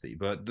healthy,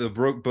 but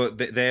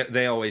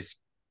they always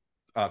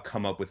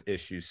come up with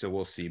issues, so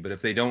we'll see. But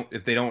if they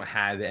don't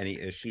have any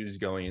issues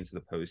going into the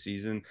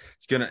postseason,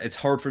 it's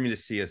hard for me to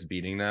see us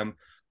beating them.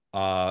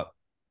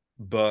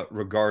 But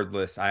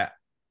regardless,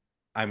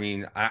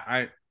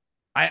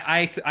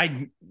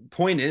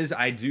 point is,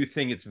 I do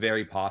think it's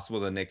very possible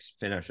the Knicks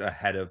finish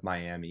ahead of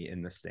Miami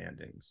in the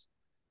standings.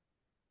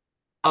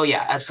 Oh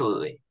yeah,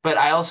 absolutely. But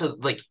I also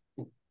like,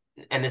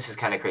 and this is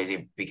kind of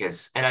crazy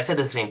because, and I said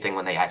the same thing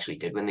when they actually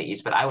did win the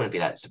East, but I wouldn't be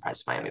that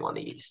surprised if Miami won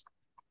the East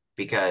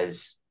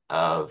because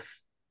of,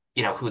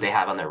 who they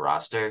have on their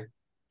roster.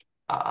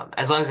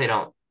 As long as they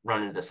don't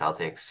run into the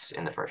Celtics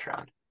in the first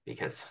round,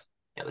 because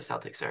the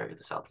Celtics are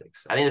the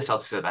Celtics. I think the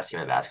Celtics are the best team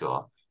in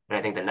basketball, but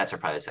I think the Nets are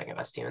probably the second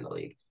best team in the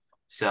league.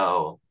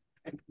 So,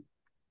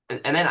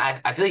 and then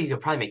I feel like you could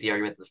probably make the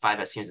argument that the 5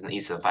 best teams in the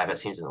East are the 5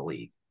 best teams in the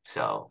league.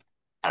 So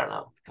I don't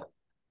know.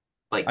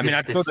 Like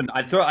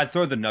I'd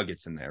throw the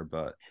Nuggets in there,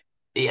 but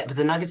yeah, but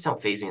the Nuggets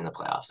don't phase me in the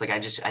playoffs. Like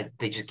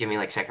they just give me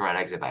like second round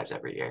exit vibes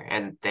every year,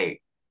 and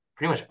they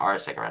pretty much are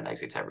second round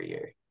exits every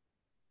year.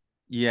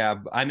 Yeah,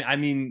 I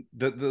mean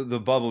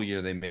the bubble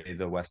year they made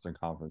the Western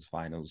Conference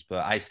Finals,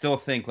 but I still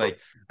think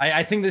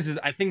I think this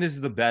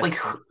is the best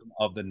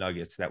of the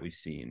Nuggets that we've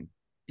seen.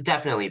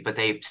 Definitely, but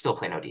they still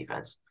play no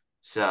defense.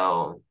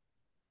 So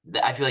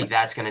I feel like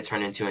that's going to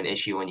turn into an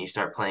issue when you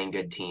start playing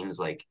good teams.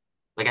 Like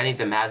I think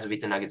the Mavs would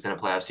beat the Nuggets in a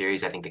playoff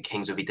series. I think the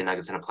Kings would beat the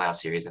Nuggets in a playoff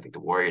series. I think the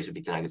Warriors would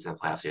beat the Nuggets in a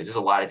playoff series. There's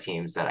a lot of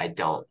teams that I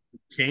don't.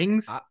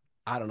 Kings?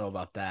 I don't know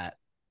about that.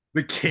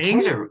 The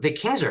Kings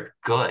are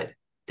good.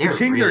 They're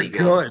really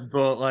good,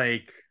 but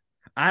like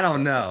I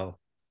don't know.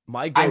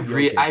 I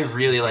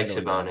really like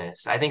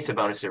Sabonis. I think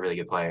Sabonis is a really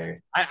good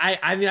player.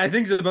 I mean I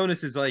think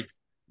Sabonis is like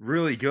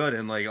really good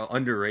and like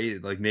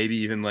underrated, like maybe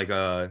even like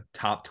a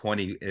top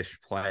 20-ish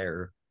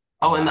player.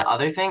 Oh, and the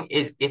other thing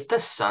is if the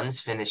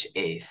Suns finish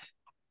 8th,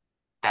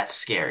 that's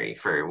scary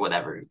for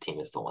whatever team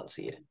is the 1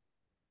 seed.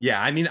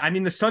 Yeah, I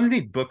mean the Suns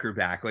need Booker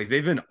back. Like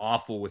they've been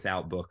awful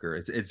without Booker.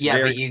 It's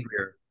very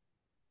clear.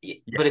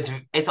 But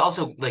it's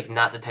also like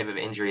not the type of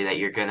injury that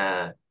you're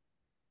gonna.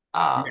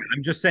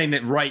 I'm just saying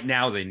that right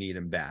now they need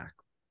him back.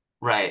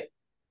 Right.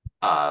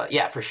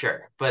 Yeah, for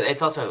sure. But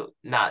it's also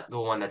not the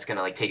one that's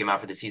gonna like take him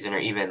out for the season or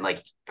even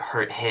like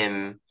hurt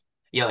him.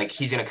 Like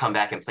he's gonna come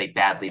back and play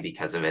badly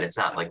because of it. It's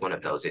not like one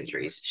of those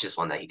injuries. It's just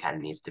one that he kind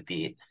of needs to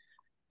beat.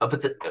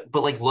 But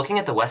like looking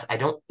at the West, I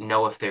don't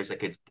know if there's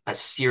like a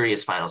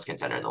serious finals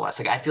contender in the West.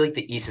 Like I feel like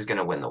the East is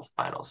gonna win the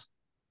finals.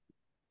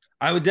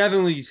 I would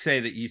definitely say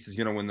the East is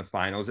going to win the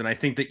finals, and I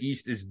think the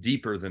East is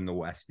deeper than the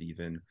West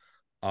even.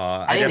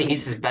 I think the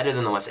East is better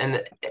than the West,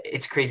 and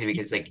it's crazy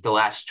because like the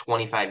last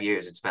 25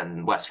 years it's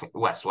been West.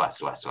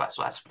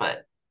 But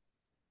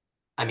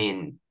I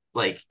mean,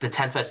 like the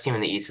 10th best team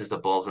in the East is the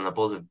Bulls, and the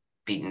Bulls have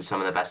beaten some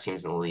of the best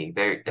teams in the league.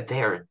 They're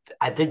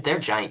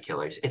giant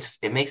killers.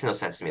 It makes no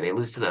sense to me. They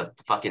lose to the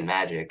fucking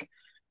Magic,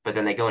 but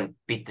then they go and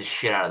beat the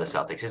shit out of the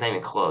Celtics. It's not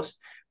even close.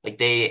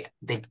 Like I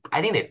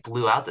think they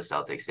blew out the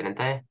Celtics, didn't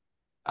they?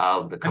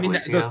 A couple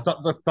weeks ago.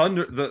 The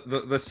Thunder,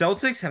 the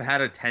Celtics have had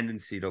a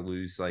tendency to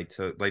lose,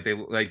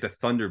 the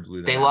Thunder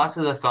blew them. They lost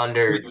to the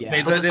Thunder.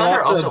 Yeah, but the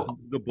Thunder also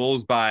the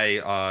Bulls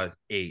by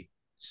 8.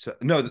 So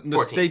no,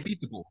 they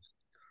beat the Bulls.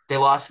 They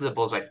lost to the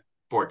Bulls by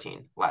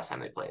 14 last time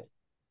they played.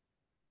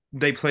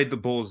 They played the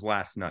Bulls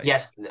last night.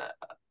 Yes.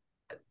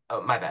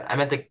 Oh, my bad. I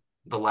meant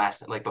the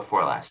last, like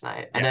before last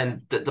night. And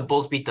then the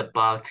Bulls beat the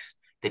Bucks.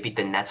 They beat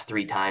the Nets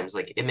 3 times.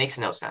 Like it makes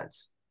no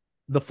sense.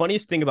 The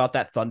funniest thing about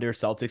that Thunder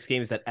Celtics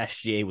game is that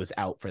SGA was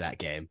out for that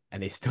game,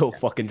 and they still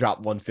fucking dropped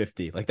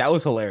 150. Like that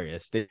was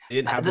hilarious. They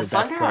didn't have the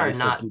Thunder best are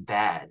not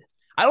bad.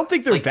 I don't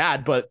think they're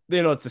bad, but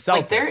it's the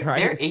Celtics. Like right?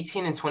 They're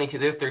 18-22.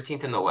 They're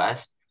 13th in the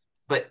West,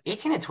 but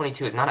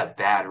 18-22 is not a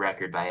bad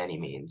record by any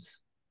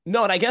means.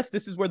 No, and I guess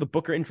this is where the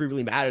Booker injury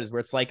really matters, where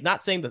it's like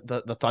not saying that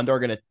the Thunder are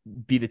going to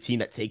be the team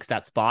that takes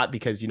that spot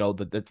because, the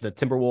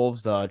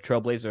Timberwolves, the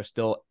Trailblazers are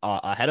still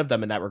ahead of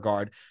them in that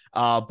regard.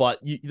 But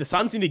the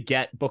Suns need to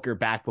get Booker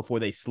back before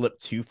they slip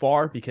too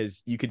far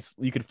because you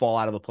could fall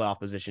out of the playoff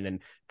position and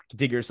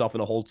dig yourself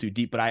in a hole too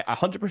deep. But I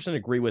 100%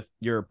 agree with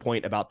your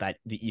point about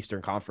the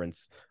Eastern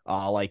Conference.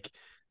 I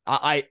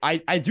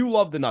do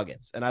love the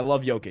Nuggets and I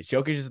love Jokic.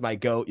 Jokic is my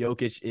GOAT.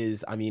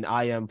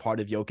 I am part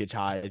of Jokic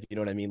Hive. You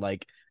know what I mean?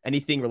 Like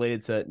anything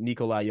related to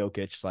Nikola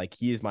Jokic, like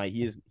he is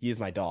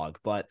my dog.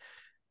 But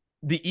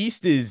the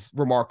East is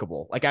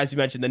remarkable. Like as you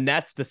mentioned, the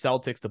Nets, the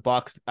Celtics, the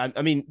Bucks.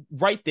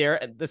 Right there,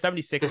 the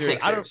 76ers. The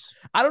Sixers.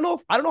 I don't know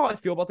how I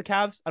feel about the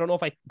Cavs. I don't know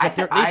if they've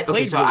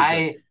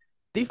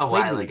a played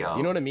while really ago, good.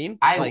 You know what I mean?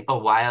 A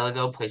while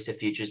ago placed a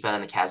futures bet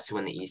on the Cavs to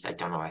win the East. I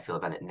don't know how I feel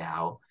about it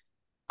now.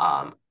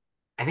 I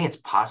think it's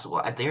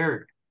possible.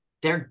 They're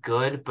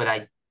good, but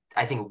I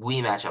think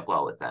we match up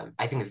well with them.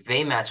 I think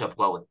they match up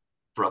well with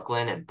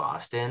Brooklyn and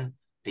Boston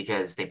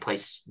because they're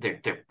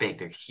big,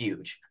 they're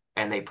huge,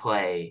 and they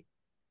play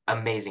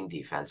amazing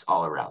defense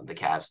all around. The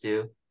Cavs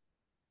do.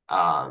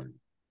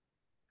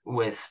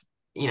 With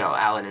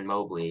Allen and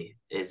Mobley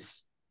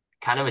is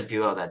kind of a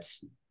duo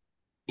that's,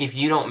 if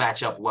you don't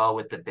match up well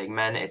with the big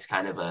men, it's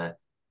kind of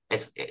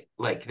that's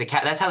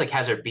how the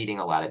Cavs are beating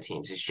a lot of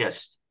teams. It's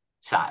just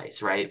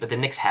size, right? But the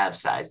Knicks have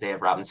size. They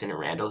have Robinson and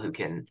Randle who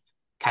can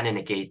kind of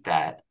negate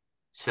that.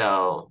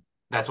 So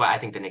that's why I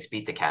think the Knicks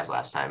beat the Cavs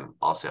last time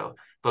also.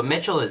 But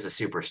Mitchell is a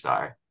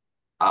superstar.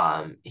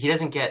 I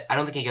don't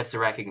think he gets the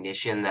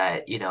recognition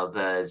that,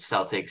 the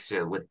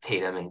Celtics with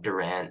Tatum and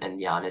Durant and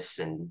Giannis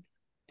and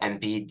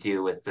Embiid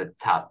do with the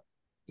top,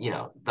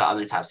 the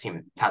other top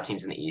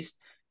teams in the East.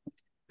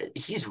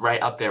 He's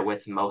right up there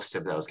with most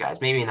of those guys.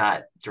 Maybe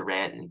not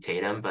Durant and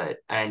Tatum,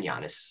 and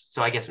Giannis.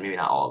 So I guess maybe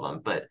not all of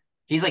them, but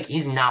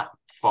he's not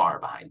far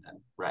behind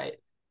them, right?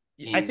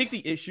 I think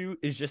the issue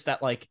is just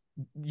that, like,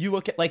 you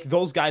look at like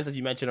those guys, as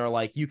you mentioned, are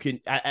like, you can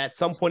at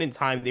some point in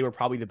time, they were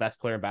probably the best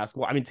player in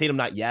basketball. I mean, Tatum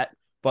not yet,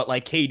 but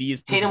like KD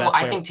is Tatum.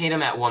 I think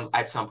Tatum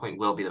at some point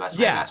will be the best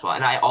player in basketball.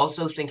 And I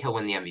also think he'll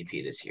win the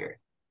MVP this year.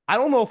 I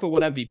don't know if he'll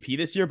win MVP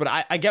this year, but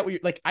I get what you're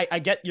like. I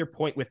get your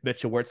point with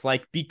Mitchell, where it's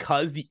like,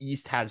 because the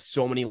East has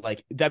so many,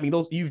 like, I mean,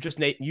 those you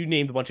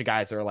named a bunch of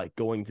guys that are like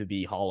going to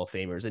be Hall of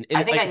Famers, and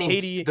I think like,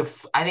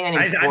 I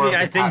named four of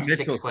the top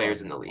six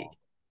players in the league.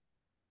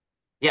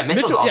 Yeah,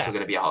 Mitchell's also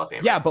going to be a Hall of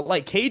Famer. Yeah, but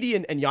like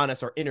KD and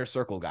Giannis are inner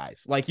circle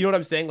guys. Like, you know what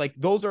I'm saying? Like,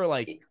 those are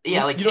like,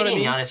 like KD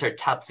and Giannis are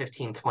top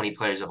 15, 20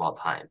 players of all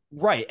time.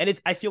 Right. And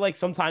I feel like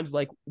sometimes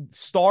like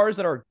stars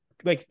that are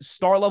like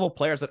star level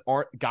players that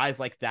aren't guys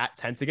like that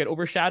tend to get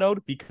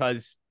overshadowed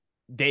because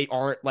they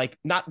aren't, like,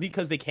 not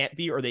because they can't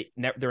be or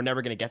they're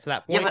never going to get to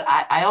that point. Yeah, but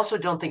I also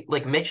don't think,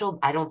 like, Mitchell,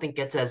 I don't think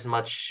gets as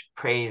much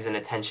praise and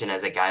attention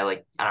as a guy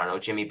like, I don't know,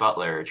 Jimmy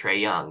Butler or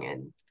Trae Young.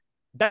 And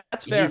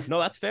that's fair. No,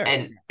 that's fair.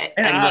 And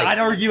I'd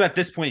argue at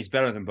this point he's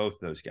better than both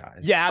those guys.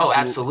 Yeah,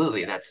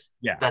 absolutely. That's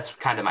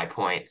kind of my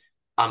point.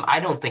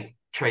 I don't think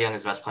Trae Young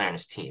is the best player on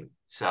his team.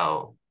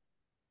 So,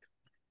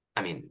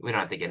 I mean, we don't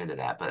have to get into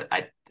that, but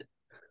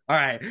all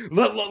right,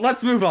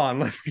 let's move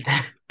on.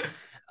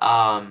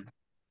 I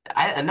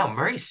know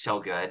Murray's so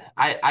good.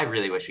 I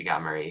really wish we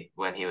got Murray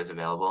when he was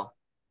available.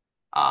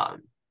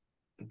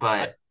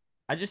 But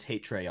I just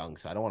hate Trae Young,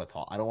 so I don't want to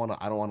talk. I don't want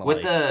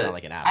to sound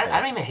like an asshole. I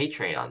don't even hate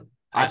Trae Young.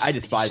 I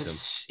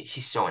despise him.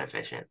 He's so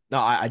inefficient. No,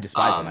 I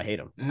despise him. I hate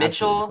him.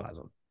 Mitchell,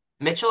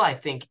 I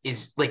think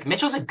is like,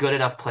 Mitchell's a good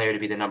enough player to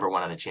be the number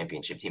one on a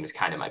championship team is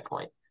kind of my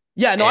point.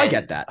 Yeah, no, I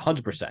get that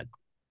 100%.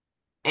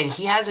 And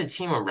he has a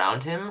team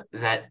around him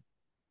that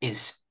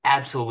is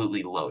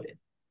absolutely loaded.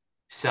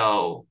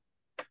 So,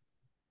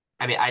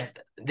 I mean,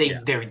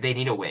 they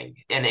need a wing,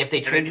 and if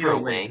they trade for a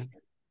wing.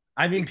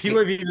 I mean, people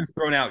have even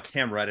thrown out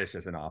Cam Reddish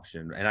as an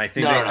option, and I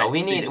think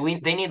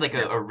they need like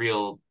a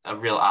real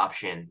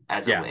option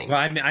as a wing. Well,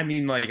 I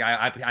mean,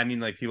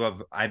 like people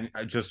have. I'm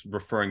just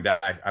referring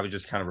back. I was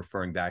just kind of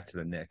referring back to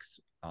the Knicks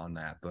on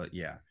that, but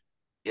yeah,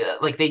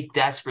 like they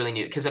desperately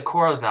need it because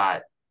Okoro's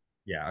not.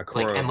 Yeah,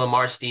 Okoro. Like, and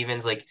Lamar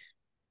Stevens, like,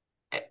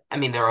 I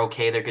mean, they're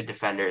okay, they're good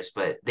defenders,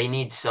 but they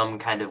need some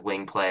kind of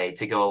wing play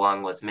to go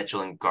along with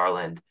Mitchell and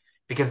Garland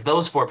because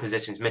those four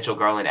positions, Mitchell,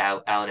 Garland,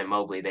 Allen, and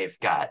Mobley, they've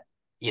got,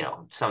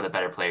 some of the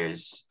better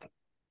players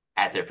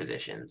at their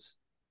positions.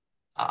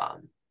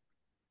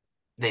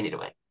 They need a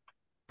wing.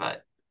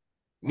 But,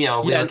 we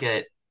look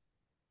at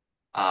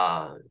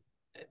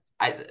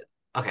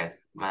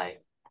my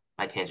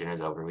tangent is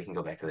over. We can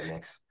go back to the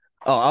Knicks.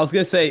 Oh, I was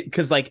gonna say,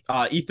 because like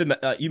Ethan,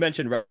 you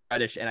mentioned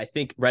Reddish, and I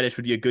think Reddish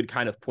would be a good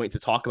kind of point to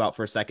talk about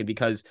for a second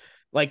because,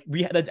 like,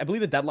 I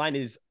believe the deadline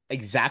is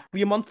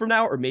exactly a month from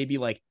now, or maybe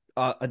like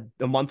a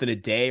month and a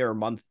day, or a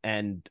month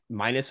and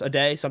minus a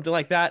day, something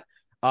like that.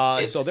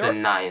 It's the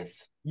 9th.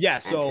 Yeah,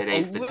 so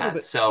today's the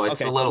 10th, so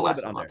it's a little less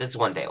than a month. It's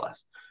 1 day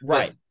less.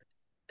 Right.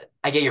 But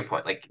I get your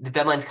point. Like, the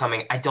deadline's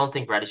coming. I don't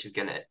think Reddish is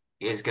gonna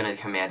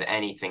command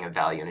anything of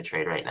value in a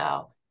trade right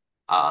now.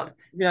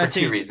 For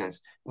two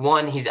reasons.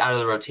 One, he's out of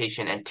the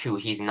rotation, and two,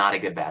 he's not a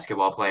good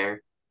basketball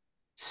player.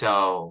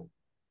 So,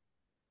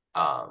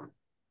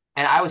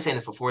 And I was saying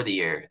this before the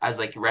year. I was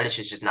like, Reddish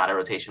is just not a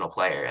rotational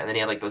player. And then he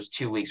had like those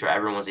 2 weeks where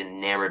everyone was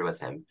enamored with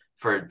him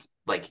for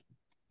like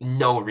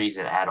no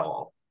reason at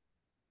all.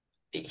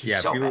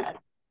 He's so bad.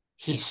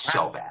 He's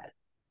so bad.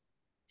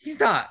 He's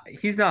not.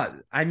 He's not.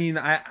 I mean,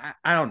 I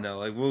don't know.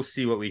 Like, we'll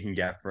see what we can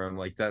get from him.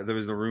 Like, there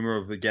was a rumor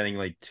of getting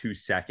like 2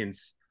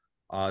 seconds.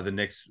 The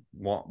Knicks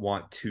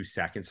want 2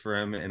 seconds for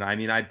him, and I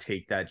mean, I'd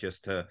take that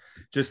just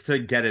to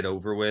get it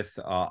over with.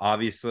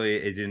 Obviously,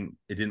 it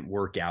didn't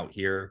work out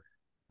here.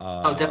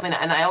 Oh, definitely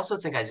not. And I also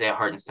think Isaiah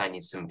Hartenstein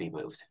needs to be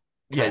moved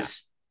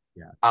because,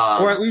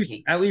 or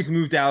at least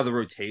moved out of the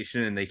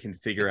rotation, and they can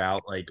figure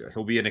out like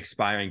he'll be an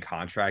expiring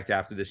contract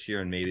after this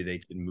year, and maybe they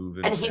can move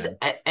him.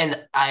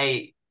 And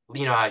I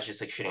was just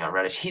like shitting on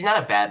Reddish. He's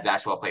not a bad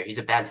basketball player. He's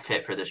a bad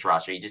fit for this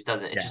roster. He just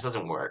doesn't. It just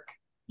doesn't work.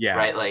 Yeah,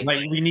 right. Like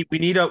we need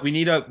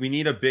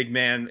a big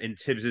man in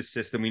Tibbs'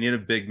 system. We need a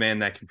big man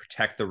that can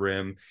protect the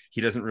rim.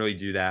 He doesn't really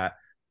do that.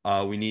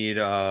 We need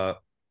and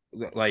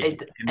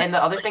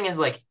the other thing is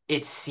like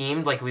it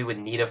seemed like we would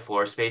need a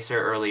floor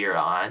spacer earlier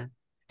on,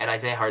 and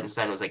Isaiah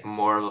Hartenstein was like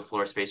more of a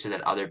floor spacer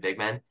than other big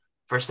men.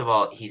 First of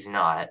all, he's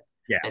not.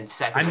 Yeah. And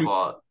second of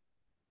all,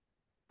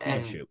 we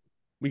can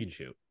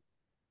shoot.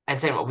 And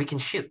second of all, we can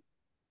shoot.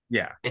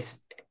 Yeah. It's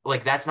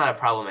like that's not a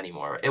problem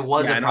anymore. It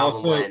was a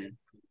problem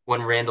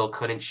when Randle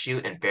couldn't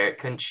shoot and Barrett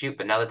couldn't shoot,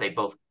 but now that they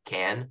both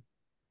can,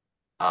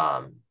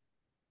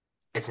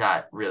 it's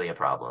not really a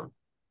problem.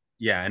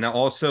 Yeah, and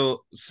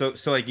also, so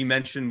like you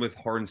mentioned with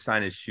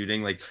Hartenstein is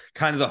shooting, like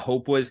kind of the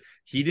hope was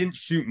he didn't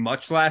shoot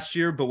much last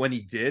year, but when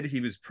he did,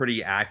 he was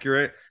pretty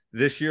accurate.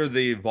 This year,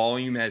 the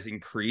volume has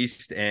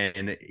increased,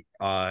 and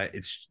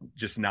it's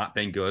just not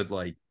been good.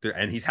 Like,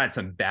 and he's had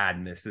some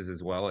bad misses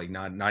as well. Like,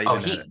 not even. Oh,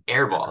 he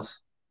airballs.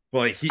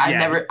 Well,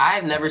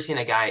 I've never seen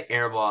a guy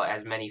airball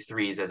as many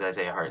threes as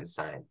Isaiah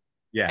Hartenstein.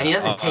 Yeah, and he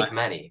doesn't take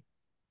many.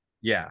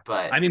 Yeah,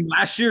 but I mean,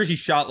 last year he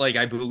shot like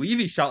I believe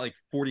he shot like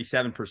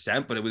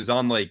 47%, but it was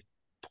on like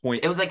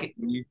point. It was like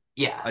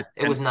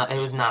it was not a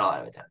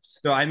lot of attempts.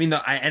 So I mean,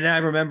 I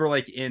remember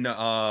like in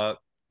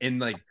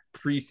like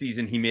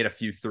preseason he made a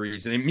few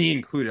threes, and me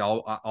included.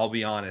 I'll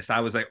be honest, I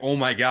was like, oh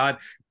my god,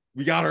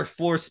 we got our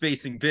floor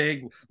spacing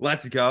big.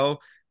 Let's go.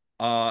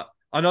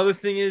 Another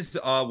thing is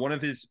one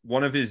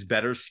of his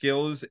better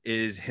skills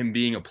is him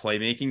being a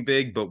playmaking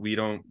big, but we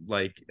don't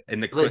like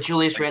in the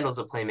Julius Randle's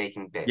a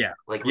playmaking big. Yeah,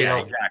 like we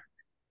don't exactly.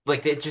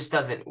 Like it just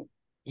doesn't.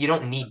 You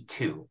don't need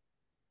two.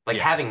 Like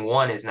having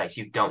one is nice.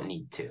 You don't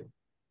need two.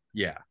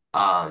 Yeah.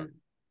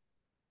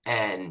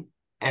 And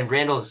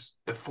Randle's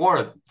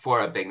for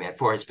a big man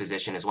for his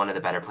position is one of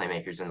the better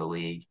playmakers in the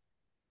league.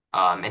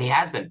 And he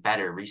has been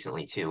better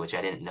recently too, which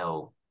I didn't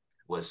know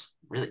was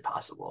really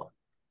possible.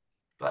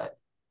 But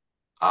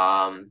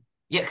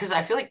because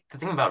I feel like the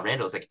thing about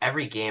Randle is like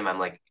every game I'm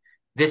like,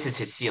 this is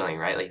his ceiling,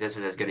 right? Like this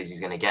is as good as he's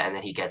gonna get, and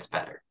then he gets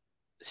better.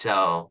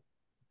 So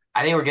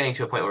I think we're getting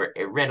to a point where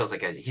Randle's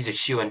like he's a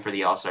shoo-in for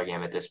the All-Star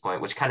game at this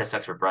point, which kind of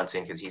sucks for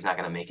Brunson because he's not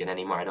gonna make it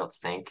anymore, I don't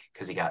think,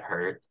 because he got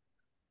hurt.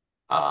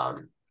 I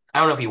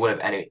don't know if he would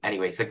have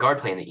anyways. The guard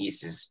play in the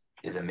East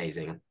is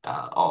amazing,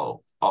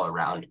 all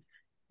around.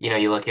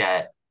 You look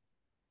at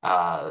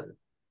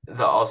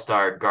the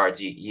All-Star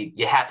guards,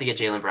 you have to get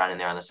Jalen Brown in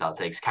there on the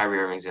Celtics. Kyrie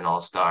Irving's an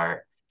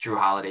All-Star. Drew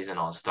Holiday's an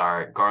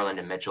All-Star. Garland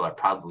and Mitchell are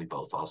probably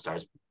both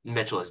All-Stars.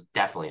 Mitchell is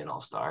definitely an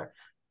All-Star.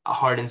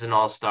 Harden's an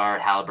All-Star.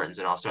 Halliburton's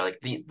an All-Star. Like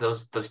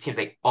those teams,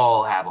 they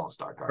all have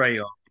All-Star guards. Trae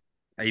Young,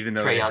 even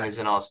though Trae Young is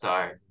an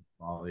All-Star.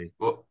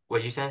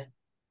 What'd you say?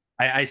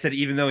 I said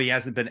even though he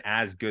hasn't been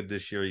as good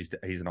this year,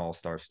 he's an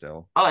All-Star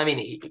still. Oh, I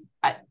mean,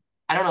 I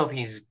don't know if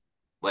he's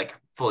like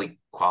fully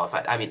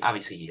qualified. I mean,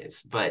 obviously he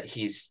is, but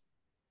he's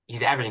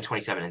averaging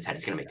 27 and 10.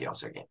 He's going to make the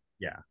All-Star game.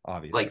 Yeah,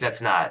 obviously. Like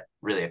that's not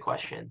really a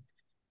question.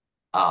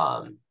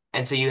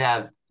 And so you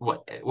have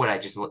what I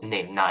just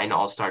named 9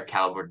 All-Star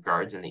caliber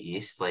guards in the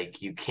East.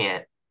 Like you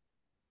can't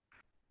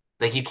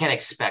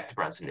expect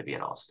Brunson to be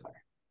an All-Star.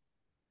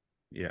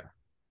 Yeah.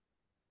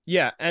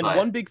 Yeah, and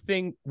one big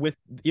thing with,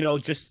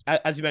 just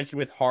as you mentioned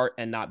with Hart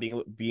and not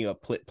being a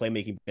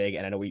playmaking big,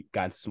 and I know we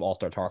got into some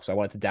All-Star talk, so I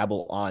wanted to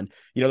dabble on,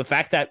 the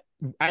fact that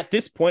at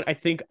this point, I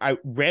think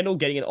Randle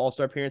getting an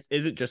All-Star appearance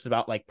isn't just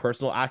about like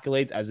personal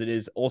accolades as it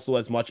is also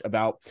as much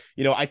about,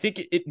 I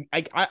think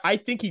I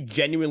think he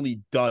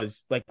genuinely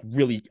does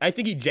I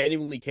think he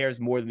genuinely cares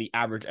more than the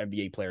average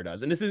NBA player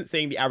does. And this isn't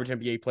saying the average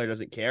NBA player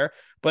doesn't care,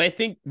 but I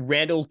think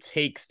Randle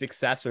takes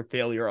success or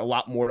failure a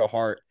lot more to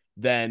heart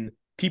than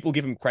people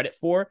give him credit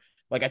for.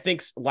 Like I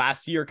think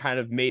last year kind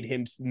of made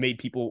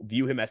people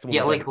view him as someone.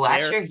 Yeah, like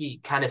last year he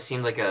kind of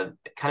seemed like a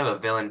kind of a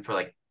villain for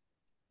like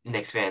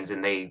Knicks fans,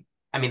 and they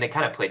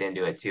kind of played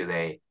into it too.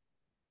 They,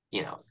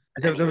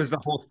 there was the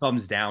whole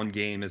thumbs down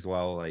game as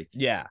well. Like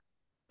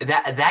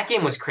that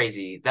game was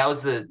crazy. That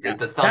was the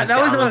thumbs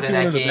down was in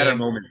that game. One of the better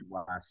moments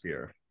last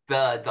year.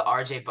 The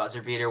RJ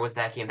buzzer beater was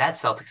that game. That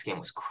Celtics game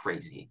was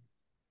crazy.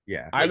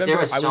 Yeah, there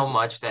was so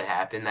much that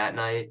happened that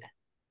night.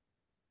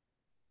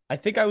 I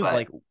think I was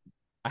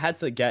I had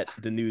to get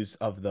the news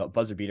of the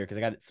buzzer beater because I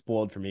got it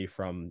spoiled for me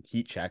from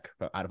Heat Check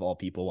out of all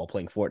people while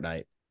playing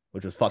Fortnite.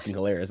 which was fucking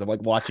hilarious. I'm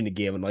like watching the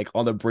game and like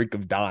on the brink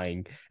of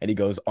dying, and he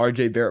goes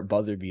RJ Barrett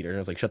buzzer beater, and I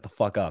was like, shut the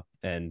fuck up,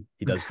 and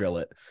he does drill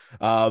it.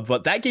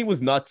 But that game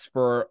was nuts.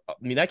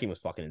 That game was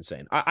fucking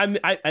insane.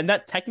 And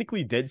that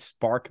technically did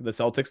spark the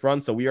Celtics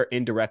run, so we are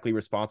indirectly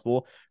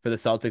responsible for the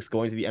Celtics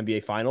going to the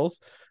NBA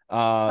Finals.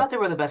 I thought they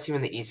were the best team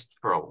in the East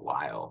for a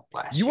while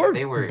last you year.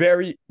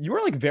 You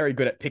were like very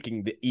good at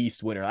picking the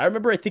East winner. I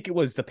remember, I think it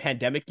was the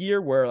pandemic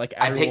year where like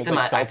I picked was,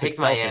 like, I picked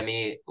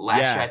Miami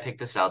last year. I picked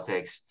the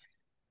Celtics.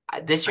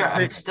 This year,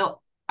 I'm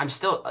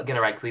still gonna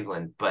ride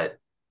Cleveland, but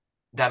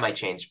that might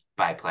change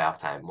by playoff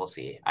time. We'll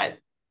see. I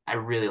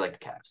really like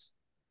the Cavs.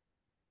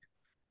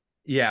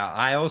 Yeah,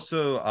 I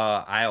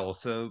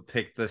also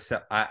picked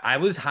I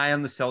was high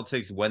on the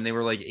Celtics when they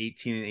were like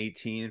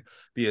 18-18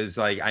 because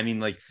like I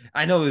mean like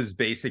I know it was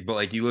basic, but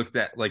like you looked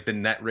at like the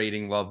net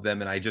rating, loved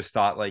them, and I just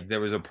thought like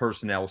there was a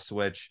personnel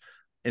switch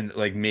and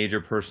like major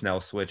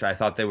personnel switch. I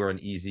thought they were an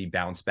easy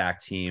bounce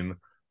back team.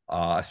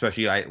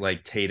 Especially I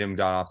like Tatum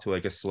got off to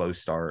like a slow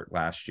start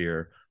last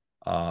year.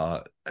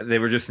 They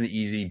were just an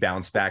easy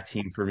bounce back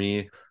team for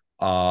me.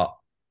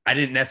 I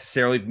didn't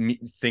necessarily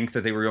think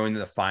that they were going to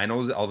the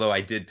finals, although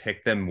I did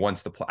pick them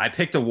once I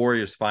picked a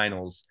Warriors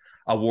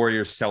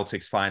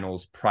Celtics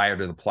finals prior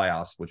to the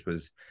playoffs, which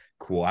was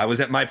cool.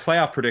 My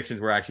playoff predictions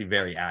were actually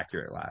very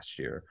accurate last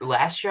year.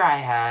 Last year I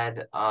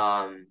had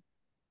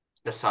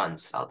the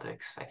Suns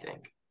Celtics, I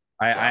think.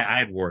 I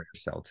had Warriors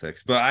Celtics,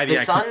 but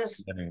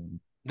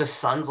the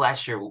Suns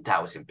last year,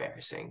 that was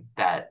embarrassing.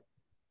 That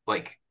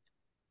like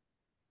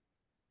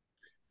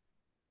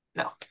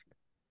no.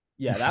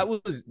 Yeah, that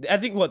was, I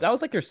think, that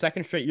was like their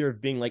second straight year of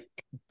being like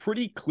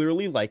pretty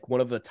clearly like one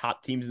of the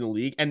top teams in the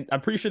league. And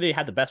I'm pretty sure they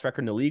had the best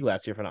record in the league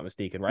last year, if I'm not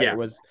mistaken, right?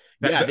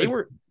 Yeah. They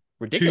were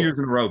ridiculous. 2 years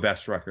in a row,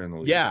 best record in the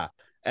league. Yeah.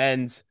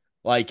 And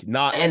like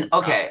not. And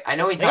okay, I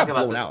know we talk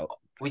about this.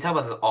 We talk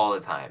about this all the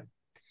time.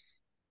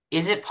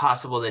 Is it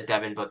possible that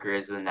Devin Booker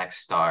is the next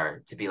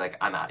star to be like,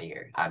 I'm out of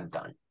here, I'm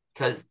done?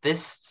 Because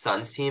this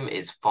Suns team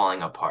is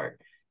falling apart.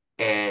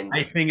 And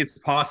I think it's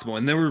possible.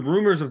 And there were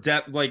rumors of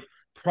that, like,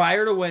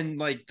 prior to when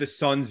like the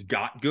Suns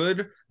got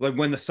good, like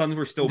when the Suns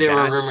were still there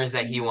were rumors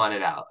that he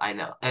wanted out. I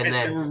know. And then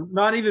there were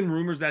not even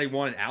rumors that he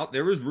wanted out.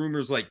 There was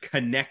rumors like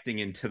connecting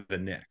into the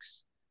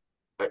Knicks.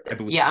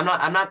 Yeah,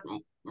 I'm not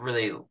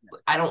really,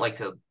 I don't like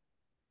to.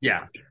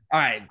 Yeah. All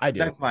right. I do.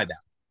 That's my bad.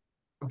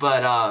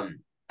 But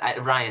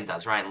Ryan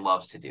does. Ryan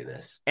loves to do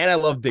this. And I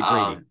love Dick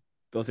Grady.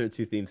 Those are the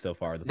two themes so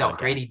far. No, podcast.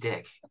 Grady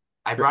Dick.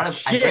 I brought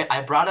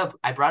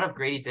up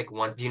Grady Dick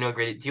one. Do you know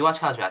Grady? Do you watch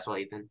college basketball,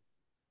 Ethan?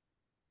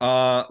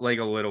 Like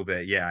a little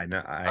bit. Yeah, I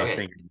know. I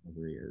think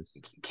who he is.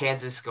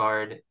 Kansas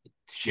guard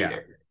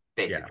shooter,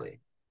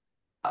 basically.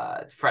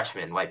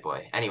 Freshman, white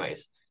boy.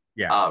 Anyways.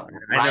 Yeah.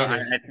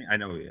 I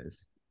know who he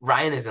is.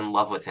 Ryan is in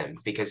love with him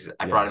because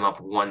I brought him up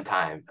one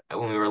time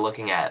when we were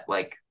looking at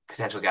like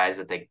potential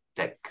guys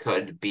that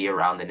could be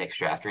around the Knicks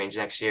draft range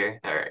next year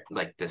or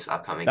like this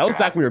upcoming. That was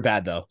back when we were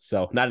bad though,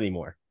 so not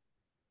anymore.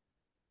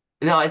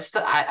 No, it's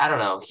I don't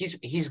know.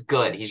 He's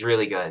good. He's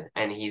really good,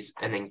 and he's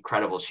an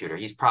incredible shooter.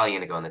 He's probably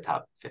going to go in the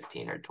top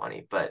 15 or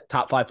 20, but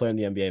top 5 player in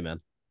the NBA,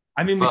 man.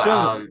 I mean, we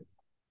still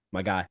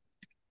my guy.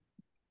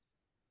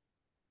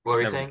 What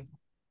were you saying?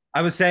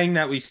 I was saying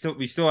that we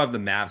still have the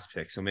Mavs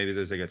pick, so maybe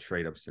there's like a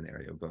trade up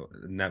scenario, but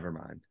never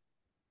mind.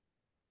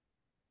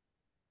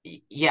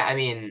 Yeah, I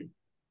mean,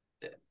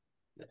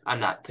 I'm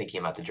not thinking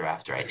about the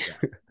draft right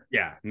now.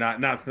 Yeah,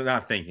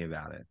 not thinking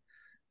about it.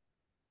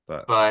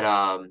 But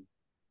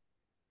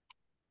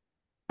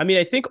I mean,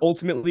 I think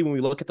ultimately when we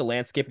look at the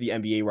landscape of the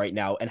NBA right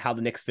now and how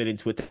the Knicks fit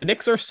into it, the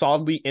Knicks are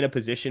solidly in a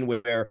position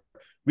where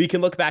we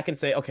can look back and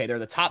say, okay, they're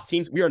the top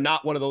teams. We are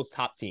not one of those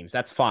top teams.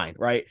 That's fine,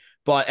 right?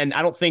 And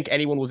I don't think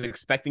anyone was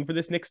expecting for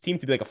this Knicks team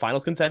to be like a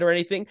finals contender or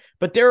anything,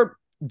 but they're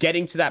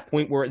getting to that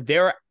point where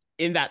they're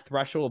in that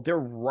threshold. They're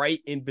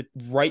right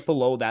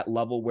below that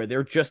level where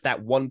they're just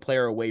that one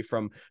player away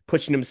from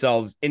pushing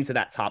themselves into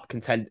that top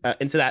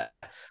into that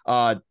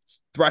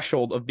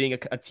threshold of being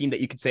a team that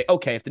you could say,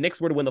 okay, if the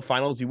Knicks were to win the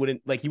finals, you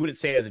wouldn't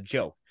say it as a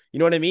joke. You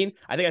know what I mean?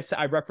 I think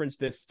I referenced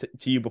this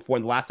to you before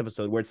in the last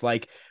episode where it's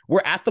like,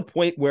 we're at the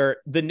point where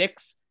the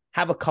Knicks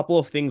have a couple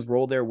of things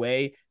roll their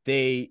way.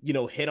 They,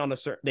 hit on a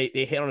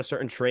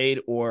certain trade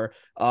or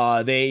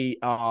they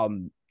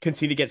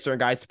continue to get certain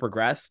guys to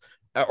progress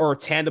or a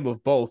tandem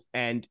of both.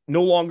 And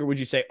no longer would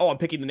you say, oh, I'm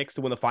picking the Knicks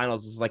to win the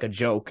finals. This is like a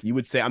joke. You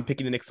would say, I'm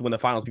picking the Knicks to win the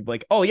finals. People are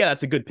like, oh yeah,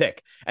 that's a good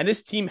pick. And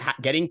this team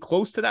getting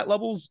close to that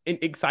level's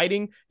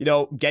exciting,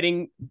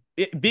 being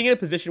in a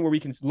position where we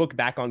can look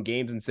back on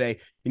games and say,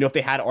 if they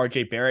had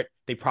RJ Barrett,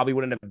 they probably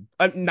wouldn't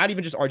have, not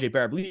even just RJ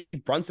Barrett. I believe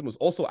Brunson was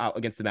also out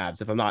against the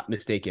Mavs, if I'm not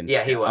mistaken.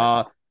 Yeah, he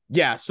was.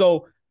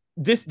 So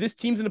this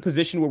team's in a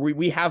position where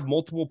we have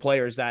multiple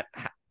players that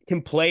can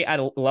play at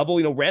a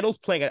level. Randle's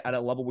playing at a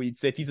level where you'd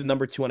say if he's a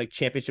number 2 on a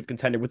championship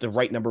contender with the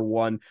right number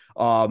 1,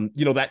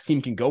 that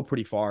team can go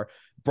pretty far.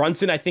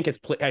 Brunson, I think,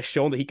 has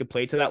shown that he could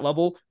play to that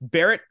level.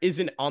 Barrett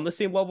isn't on the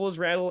same level as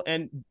Randle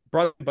and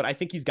Brunson, but I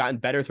think he's gotten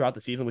better throughout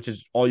the season, which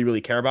is all you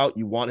really care about.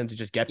 You want him to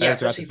just get better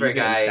throughout the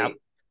season.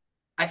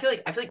 I feel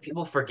like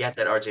people forget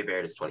that RJ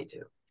Barrett is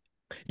 22.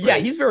 Yeah,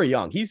 he's very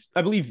young. He's,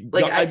 I believe,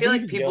 Like, young, I I feel believe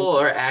like he's young. people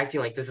are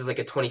acting like this is like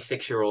a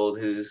 26-year-old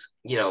who's,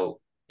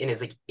 in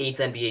his like eighth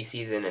NBA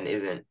season and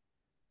isn't,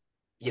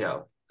 you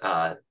know,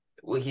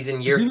 well, he's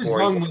in year He was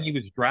 4. young when he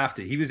was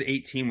drafted. He was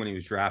 18 when he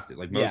was drafted.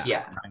 Like most Yeah. of the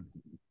Yeah. time.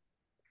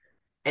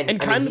 And And I mean,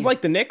 kind of like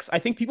he's the Knicks, I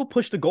think people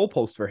push the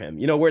goalpost for him,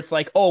 where it's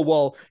like, oh,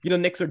 well,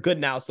 Knicks are good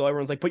now. So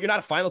everyone's like, but you're not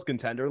a finals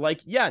contender.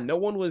 Like, yeah, no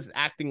one was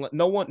acting like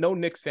no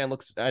Knicks fan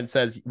looks and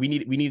says we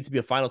need to be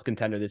a finals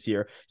contender this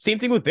year. Same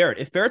thing with Barrett.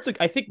 If Barrett's like,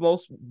 I think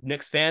most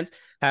Knicks fans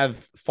have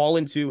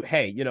fallen to,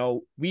 hey,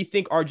 we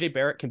think RJ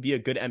Barrett can be a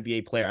good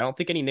NBA player. I don't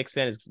think any Knicks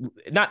fan is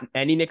not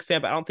any Knicks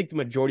fan, but I don't think the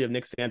majority of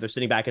Knicks fans are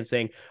sitting back and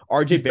saying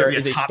RJ He's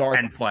Barrett be is a top star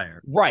 10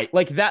 player. Right.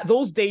 Like that,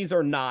 those days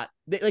are not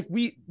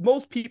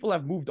most people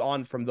have moved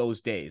on from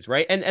those days,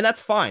 right? And that's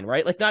fine,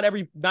 right? Like not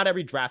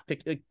every draft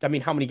pick. Like, I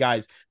mean, how many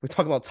guys we're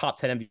talking about top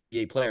 10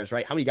 NBA players,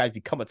 right? How many guys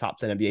become a top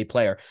 10 NBA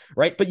player,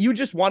 right? But you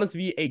just want it to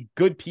be a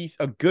good piece,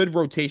 a good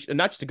rotation,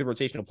 not just a good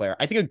rotational player.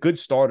 I think a good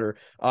starter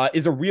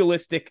is a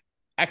realistic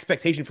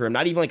expectation for him,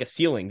 not even like a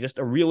ceiling, just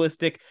a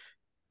realistic,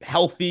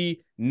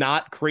 healthy,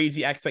 not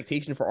crazy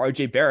expectation for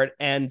RJ Barrett.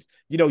 And,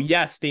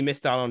 yes, they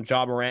missed out on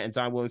Ja Morant and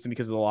Zion Williamson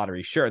because of the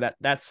lottery. Sure,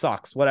 that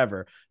sucks,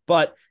 whatever.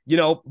 But,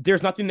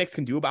 there's nothing Knicks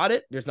can do about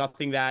it. There's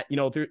nothing that,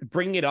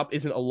 bringing it up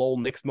isn't a lol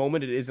Knicks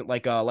moment. It isn't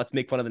like, let's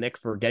make fun of the Knicks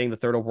for getting the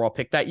 3rd overall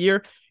pick that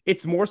year.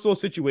 It's more so a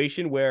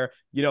situation where,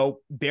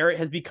 Barrett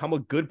has become a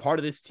good part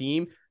of this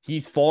team.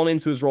 He's fallen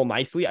into his role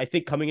nicely. I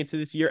think coming into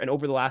this year and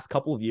over the last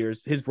couple of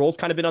years, his role's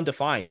kind of been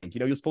undefined.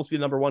 He was supposed to be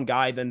the number one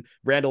guy. Then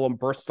Randle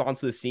bursts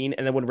onto the scene.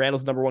 And then when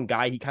Randle's the number one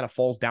guy, he kind of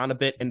falls down a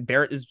bit. And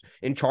Barrett is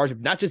in charge of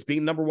not just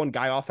being the number one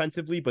guy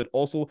offensively, but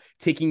also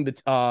taking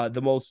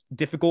the most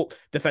difficult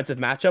defensive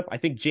matchup. I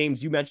think,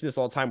 James, you mentioned this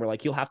all the time where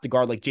like he'll have to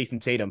guard like Jason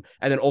Tatum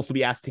and then also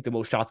be asked to take the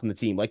most shots on the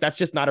team. Like that's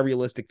just not a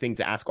realistic thing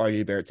to ask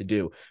RJ Barrett to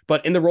do.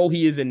 But in the role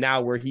he is in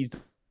now, where he's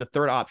the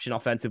third option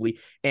offensively,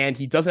 and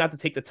he doesn't have to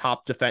take the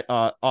top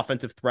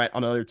offensive threat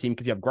on another team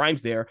because you have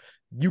Grimes there.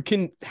 You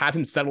can have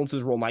him settle into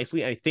his role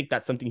nicely, and I think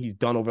that's something he's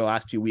done over the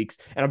last 2 weeks.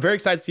 And I'm very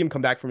excited to see him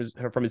come back from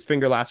his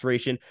finger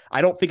laceration.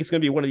 I don't think it's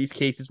going to be one of these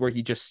cases where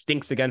he just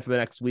stinks again for the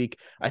next week.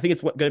 I think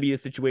it's going to be a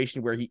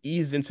situation where he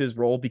eases into his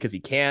role because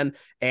he can,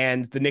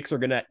 and the Knicks are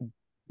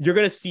you're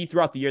going to see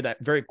throughout the year that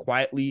very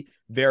quietly,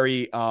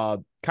 very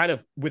kind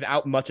of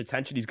without much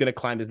attention, he's going to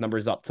climb his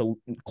numbers up to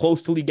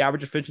close to league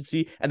average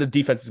efficiency, and the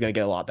defense is going to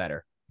get a lot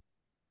better.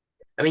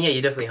 I mean, yeah,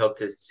 you definitely hope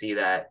to see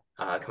that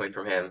coming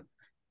from him.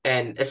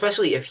 And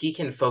especially if he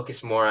can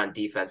focus more on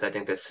defense, I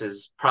think this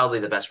is probably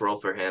the best role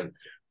for him.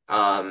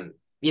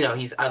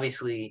 He's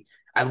obviously,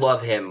 I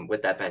love him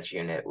with that bench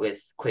unit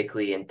with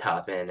Quickly and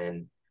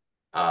Toppin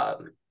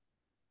and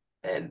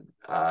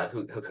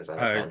who comes on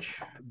that bench?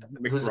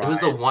 Who's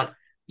the one?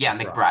 Yeah,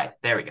 McBride.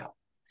 There we go.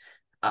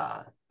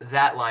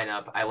 That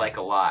lineup I like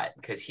a lot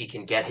because he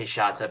can get his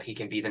shots up. He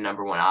can be the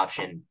number one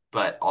option,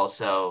 but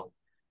also,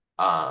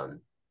 and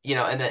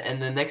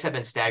the Knicks have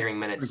been staggering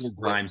minutes.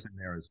 Grimes in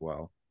there as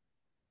well.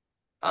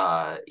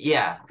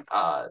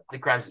 The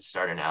Grimes is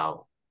starting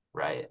now,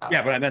 right?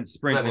 Yeah, but I meant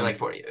sprinkling. I mean, like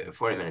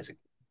 40 minutes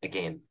a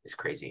game is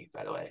crazy,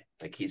 by the way.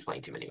 Like he's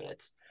playing too many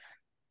minutes.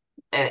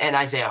 And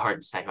Isaiah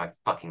Hartenstein,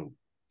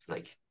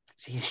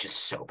 he's just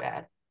so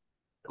bad.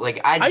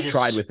 Like I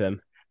tried with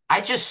him. I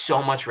just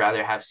so much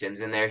rather have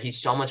Sims in there.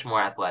 He's so much more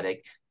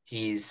athletic.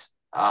 He's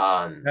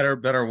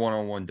better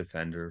one-on-one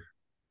defender.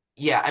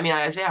 Yeah, I mean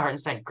Isaiah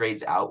Hartenstein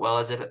grades out well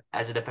as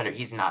a defender.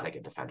 He's not a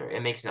good defender.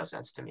 It makes no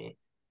sense to me.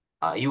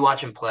 You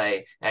watch him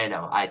play. I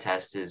know eye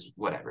test is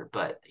whatever,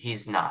 but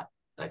he's not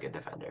a good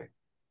defender.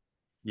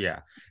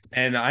 Yeah,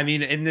 and I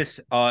mean in this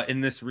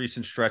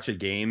recent stretch of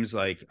games,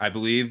 like I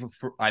believe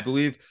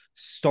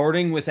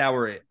starting with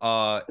our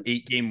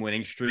 8-game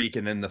winning streak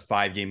and then the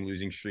 5-game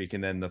losing streak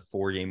and then the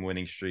 4-game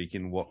winning streak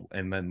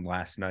and then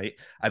last night,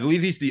 I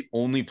believe he's the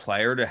only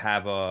player to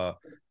have a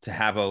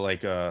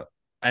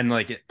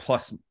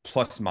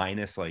plus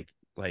minus like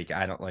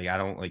I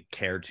don't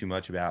care too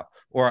much about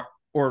or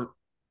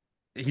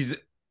he's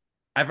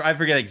I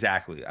forget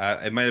exactly.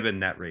 It might have been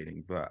net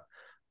rating, but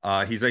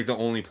he's like the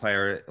only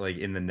player like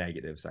in the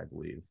negatives, I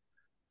believe.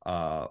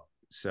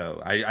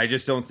 So I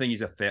just don't think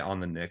he's a fit on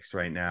the Knicks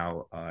right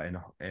now.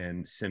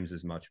 And Sims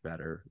is much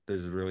better.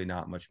 There's really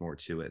not much more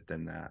to it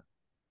than that.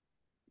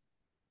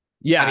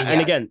 Yeah, and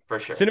again, for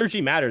sure,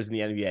 synergy matters in the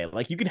NBA.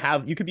 Like you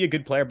could be a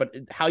good player, but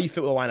how you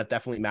fit with the lineup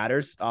definitely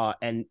matters.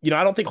 And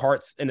I don't think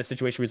Hart's in a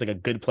situation where he's like a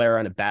good player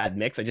on a bad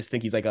mix. I just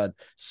think he's like a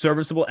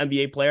serviceable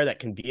NBA player that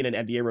can be in an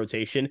NBA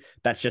rotation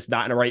that's just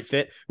not in a right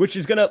fit, which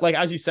is gonna, like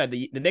as you said,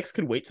 the Knicks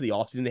could wait to the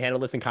offseason to handle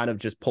this and kind of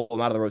just pull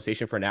him out of the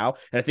rotation for now.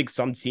 And I think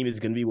some team is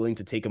gonna be willing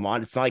to take him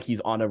on. It's not like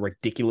he's on a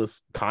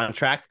ridiculous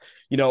contract.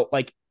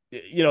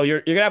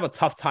 You're gonna have a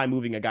tough time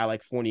moving a guy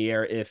like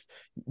Fournier if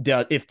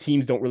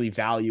teams don't really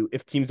value,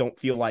 if teams don't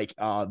feel like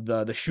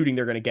the shooting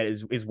they're gonna get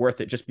is worth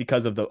it just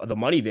because of the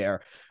money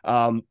there.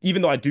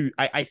 Even though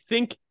I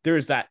think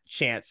there's that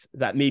chance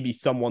that maybe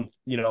someone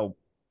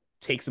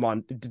takes him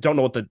on. Don't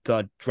know what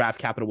the draft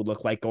capital would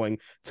look like going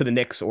to the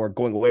Knicks or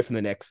going away from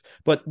the Knicks.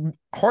 But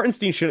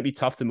Hartenstein shouldn't be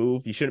tough to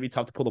move. He shouldn't be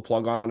tough to pull the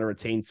plug on or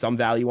retain some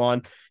value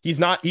on. He's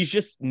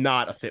just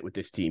not a fit with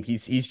this team.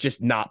 He's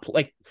just not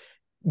like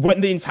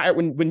when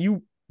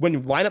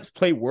lineups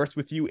play worse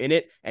with you in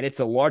it and it's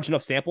a large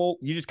enough sample,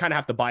 you just kind of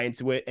have to buy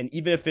into it. And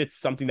even if it's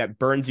something that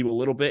burns you a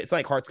little bit, it's not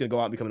like Hart's going to go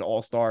out and become an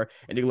all-star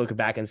and you look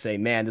back and say,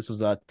 man, this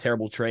was a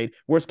terrible trade.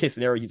 Worst case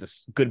scenario, he's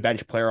a good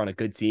bench player on a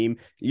good team.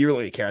 You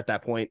really care at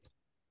that point.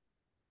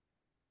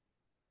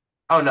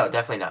 Oh, no,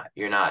 definitely not.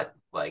 You're not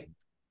like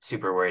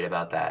super worried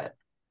about that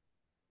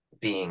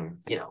being,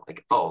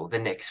 like, oh, the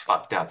Knicks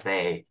fucked up.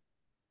 They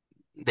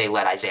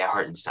let Isaiah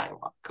Hartenstein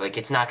walk. Like,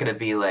 it's not going to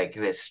be like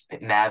this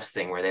Mavs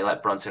thing where they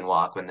let Brunson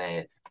walk when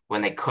they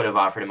could have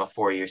offered him a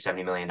 4-year,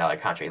 $70 million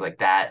contract.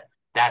 Like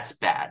that's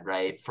bad,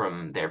 right?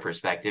 From their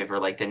perspective. Or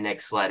like the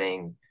Knicks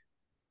letting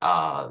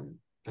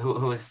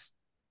who's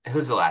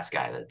the last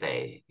guy that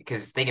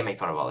because they get made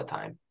fun of all the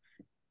time.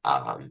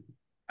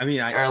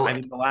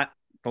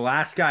 The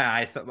last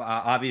guy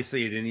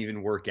obviously it didn't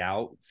even work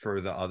out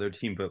for the other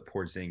team, but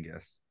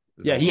Porzingis.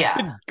 Yeah, he's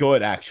been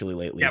good actually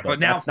lately. Yeah, but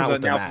now that's not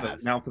with the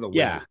Mavs. Now for the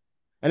yeah,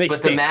 and the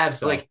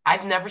Mavs, like,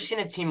 I've never seen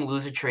a team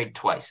lose a trade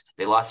twice.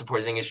 They lost the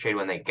Porzingis trade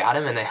when they got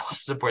him, and they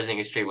lost the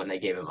Porzingis trade when they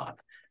gave him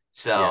up.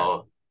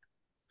 So,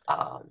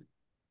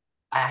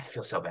 I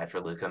feel so bad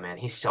for Luka, man.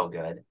 He's so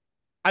good.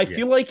 I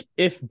feel like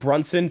if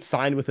Brunson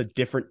signed with a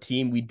different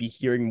team, we'd be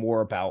hearing more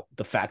about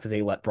the fact that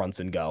they let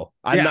Brunson go.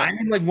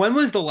 When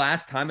was the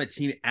last time a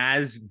team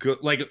as good,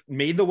 like,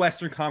 made the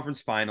Western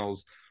Conference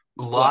Finals,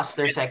 lost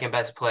their second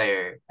best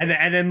player, and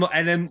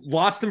then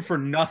lost them for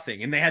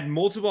nothing, and they had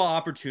multiple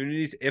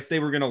opportunities if they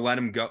were going to let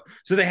him go.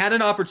 So they had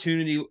an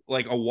opportunity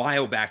like a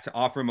while back to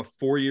offer him a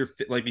 4-year,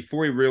 like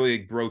before he really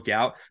broke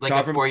out, like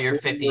a 4-year,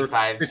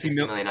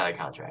 $55-$60 million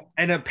contract.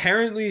 And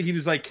apparently he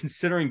was like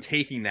considering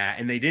taking that,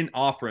 and they didn't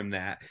offer him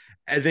that.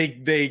 And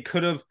they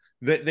could have.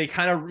 They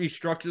kind of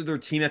restructured their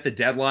team at the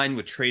deadline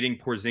with trading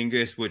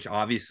Porzingis, which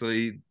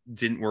obviously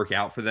didn't work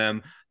out for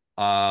them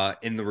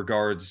in the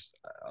regards,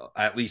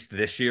 at least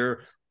this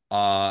year.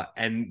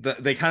 And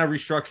they kind of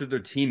restructured their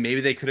team. Maybe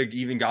they could have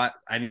even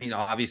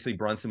obviously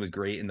Brunson was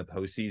great in the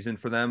postseason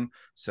for them.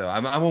 So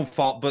I won't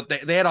fault, but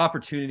they had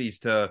opportunities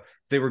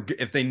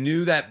if they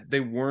knew that they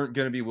weren't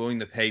going to be willing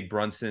to pay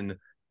Brunson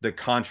the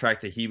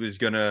contract that he was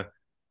going to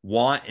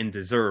want and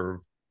deserve,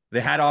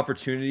 they had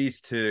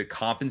opportunities to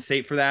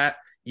compensate for that.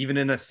 Even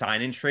in a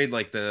sign-in trade,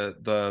 like the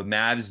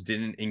Mavs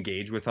didn't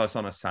engage with us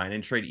on a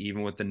sign-in trade,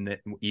 even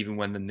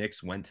when the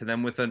Knicks went to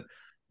them with a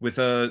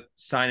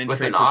sign-in trade.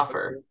 With an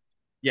offer.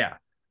 Yeah.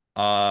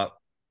 The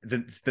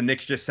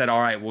Knicks just said,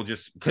 all right, we'll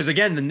just, because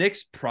again, the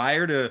Knicks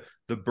prior to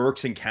the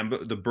Burks,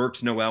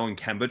 Noel and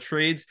Kemba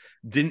trades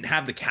didn't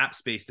have the cap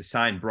space to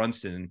sign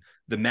Brunson.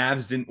 The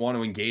Mavs didn't want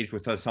to engage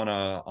with us on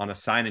a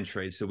sign-in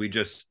trade, so we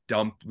just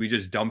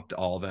dumped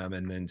all of them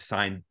and then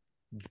signed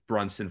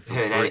Brunson for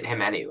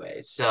him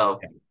anyway. So,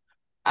 yeah.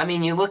 I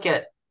mean, you look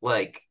at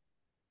who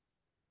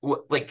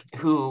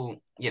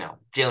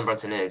Jalen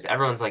Brunson is.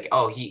 Everyone's like,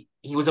 oh, he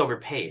was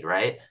overpaid,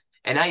 right?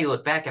 And now you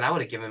look back, and I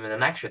would have given him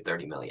an extra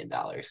 $30 million.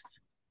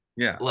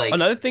 Yeah. Like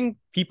another thing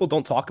people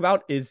don't talk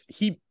about is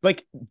I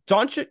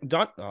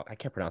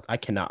can't pronounce. I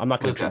cannot. I'm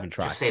not going to even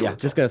try.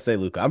 Just going to say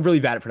Luka. I'm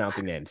really bad at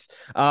pronouncing names.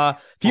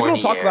 People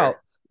don't talk about.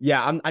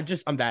 Yeah, I'm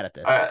bad at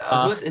this.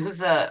 Who's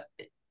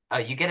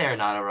you get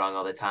Arenado wrong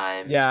all the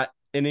time. Yeah.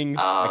 Innings.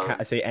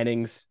 I say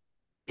innings.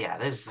 Yeah,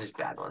 there's just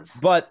bad ones.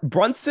 But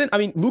Brunson, I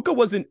mean, Luka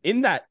wasn't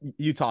in that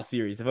Utah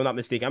series, if I'm not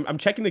mistaken. I'm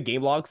checking the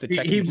game logs to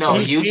check. The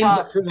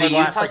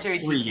Utah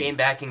series, he came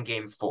back in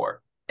game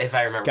 4, if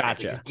I remember.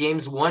 Gotcha. Because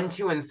games 1,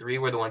 2, and 3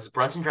 were the ones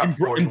Brunson dropped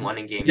 41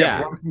 in game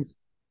 4.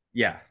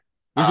 Yeah.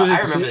 I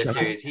remember the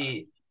series.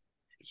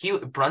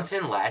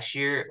 Brunson last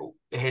year,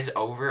 his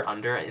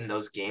over-under in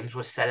those games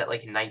was set at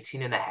like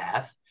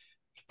 19.5.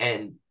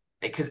 And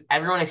because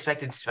everyone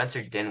expected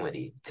Spencer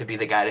Dinwiddie to be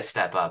the guy to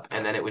step up,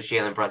 and then it was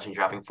Jalen Brunson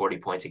dropping 40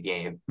 points a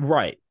game.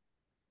 Right.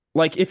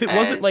 Like, if it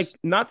wasn't like,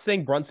 not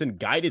saying Brunson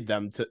guided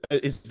them to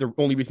is the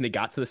only reason they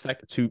got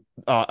to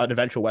an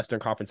eventual Western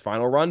Conference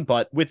final run,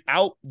 but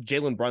without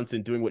Jalen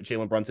Brunson doing what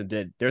Jalen Brunson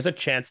did, there's a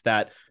chance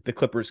that the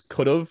Clippers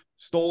could have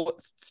stole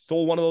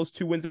one of those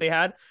 2 wins that they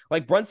had.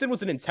 Like, Brunson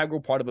was an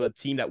integral part of a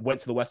team that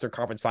went to the Western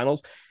Conference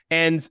Finals,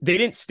 and they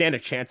didn't stand a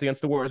chance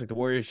against the Warriors. Like, the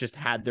Warriors just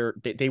had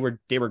they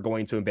were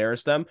going to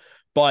embarrass them,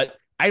 but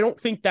I don't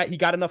think that he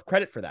got enough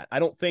credit for that. I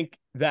don't think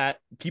that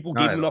people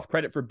gave him enough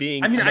credit for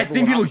being. I mean, I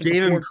think people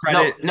gave him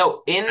credit.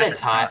 No, in the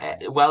time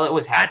while it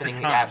was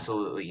happening,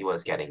 absolutely, he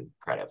was getting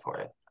credit for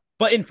it.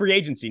 But in free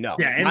agency, no.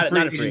 Yeah, not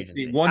in free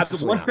agency. Once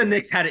the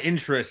Knicks had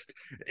interest,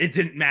 it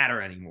didn't matter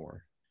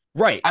anymore.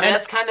 Right. I mean,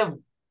 that's kind of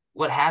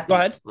what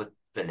happens with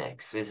the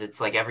Knicks. Is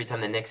it's like every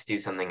time the Knicks do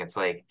something, it's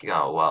like,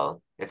 oh,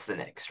 well, it's the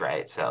Knicks,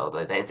 right?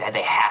 So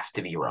they have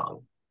to be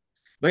wrong.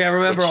 Like, I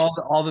remember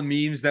all the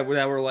memes that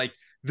were like,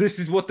 this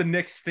is what the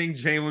Knicks think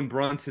Jalen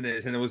Brunson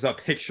is, and it was a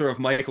picture of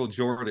Michael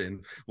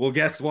Jordan. Well,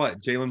 guess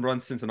what? Jalen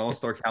Brunson's an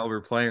all-star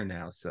caliber player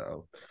now,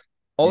 so.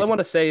 All I want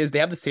to say is they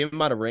have the same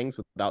amount of rings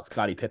without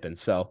Scottie Pippen.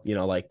 So,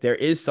 like there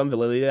is some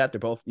validity to that. They're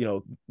both,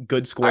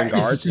 good scoring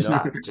guards.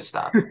 Just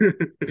stop.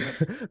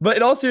 But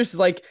in all seriousness,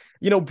 like,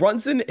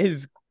 Brunson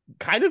is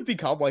kind of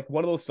become like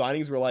one of those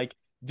signings where like,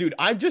 dude,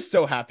 I'm just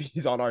so happy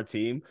he's on our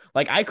team.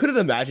 Like, I couldn't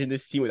imagine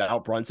this team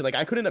without Brunson. Like,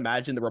 I couldn't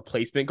imagine the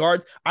replacement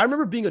guards. I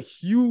remember being a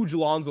huge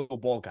Lonzo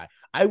Ball guy.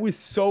 I was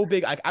so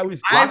big. I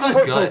was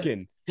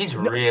heartbroken. He's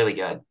really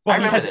good.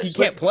 But he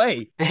can't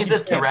play. There's a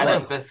thread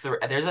of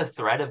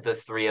the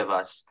three of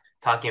us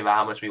talking about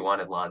how much we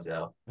wanted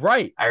Lonzo.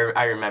 Right.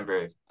 I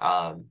remember.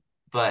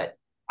 But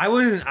I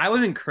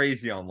wasn't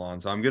crazy on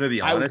Lonzo. I'm gonna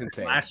be honest.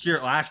 Last year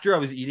I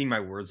was eating my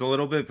words a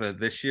little bit, but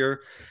this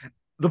year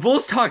the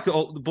Bulls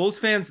the Bulls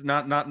fans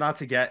not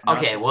to get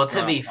okay. Well,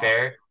 to be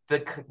fair, the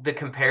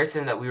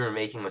comparison that we were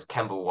making was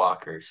Kemba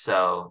Walker.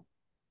 So,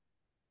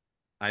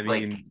 I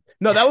mean,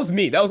 no, that was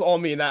me. That was all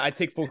me, and I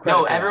take full credit.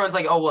 No, everyone's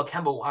like, "Oh, well,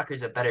 Kemba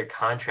Walker's a better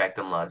contract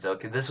than Lonzo."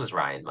 Because this was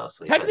Ryan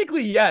mostly.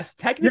 Technically, yes.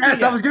 Technically,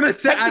 yes. I was gonna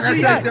say.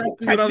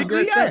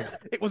 Technically, yes.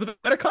 It was a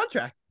better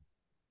contract.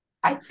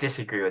 I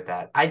disagree with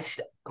that.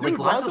 Dude,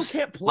 Lonzo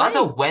can't play.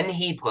 Lonzo, when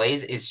he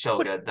plays, is so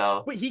good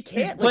though. But he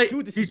can't.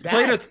 He's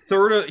played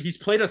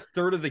a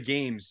third of the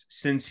games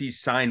since he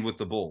signed with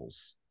the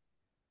Bulls.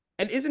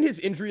 And isn't his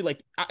injury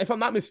like? If I'm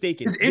not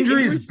mistaken, his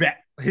injury is bad.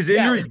 His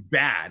injury is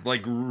bad.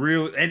 Like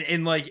real,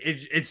 and like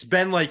it's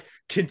been like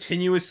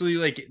continuously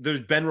like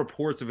there's been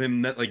reports of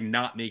him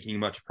not making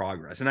much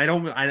progress. And I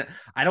don't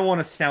want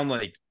to sound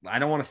like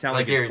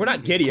we're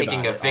not giddy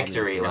taking a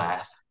victory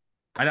lap.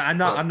 I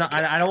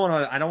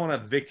don't want a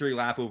victory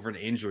lap over an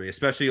injury,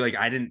 especially like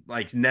I didn't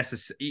like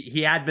necessarily.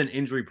 He had been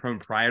injury prone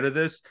prior to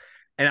this,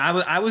 and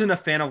I wasn't a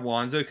fan of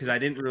Lonzo because I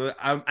didn't really.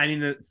 I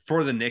mean,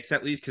 for the Knicks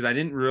at least, because I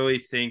didn't really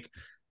think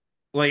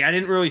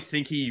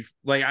he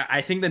like.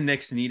 I think the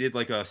Knicks needed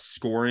like a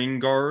scoring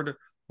guard,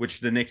 which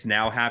the Knicks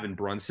now have in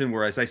Brunson.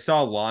 Whereas I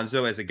saw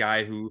Lonzo as a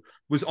guy who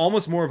was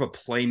almost more of a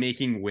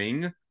playmaking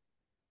wing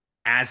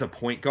as a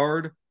point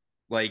guard,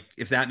 like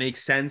if that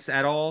makes sense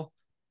at all.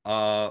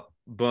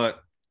 But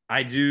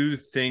I do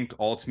think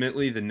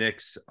ultimately the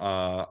Knicks,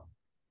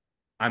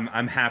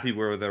 I'm happy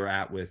where they're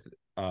at with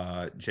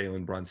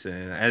Jalen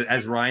Brunson.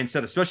 As Ryan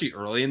said, especially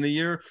early in the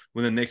year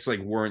when the Knicks like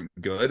weren't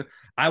good,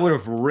 I would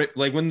have ripped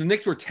like when the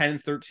Knicks were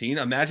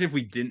 10-13. Imagine if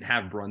we didn't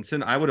have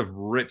Brunson, I would have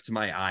ripped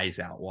my eyes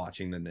out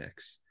watching the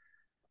Knicks.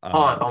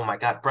 Oh my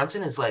God,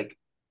 Brunson is like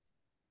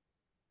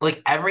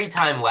every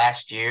time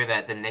last year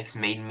that the Knicks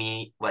made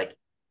me like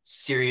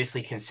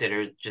seriously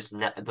consider just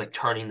like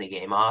turning the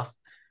game off.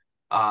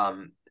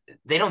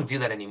 They don't do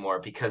that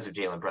anymore because of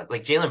Jalen Brunson.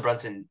 Like Jalen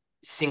Brunson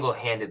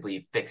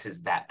single-handedly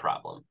fixes that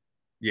problem.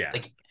 Yeah.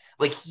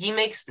 Like he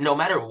makes, no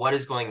matter what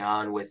is going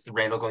on with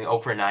Randle going 0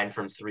 for 9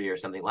 from 3 or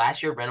something.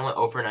 Last year, if Randle went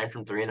 0 for 9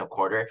 from 3 in a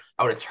quarter,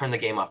 I would have turned the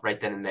game off right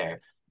then and there.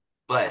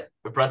 But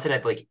Brunson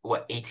had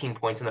 18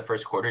 points in the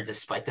first quarter,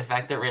 despite the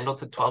fact that Randle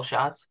took 12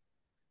 shots.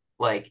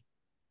 Like,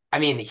 I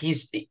mean,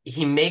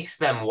 he makes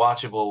them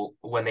watchable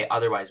when they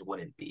otherwise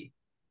wouldn't be.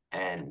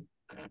 And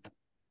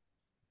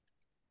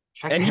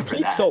he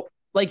plays so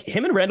like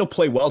him and Randle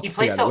play well. He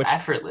plays so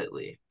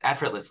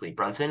effortlessly.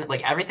 Brunson,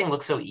 like everything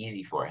looks so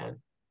easy for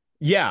him.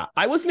 Yeah,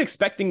 I wasn't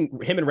expecting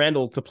him and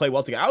Randle to play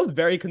well together. I was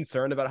very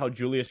concerned about how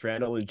Julius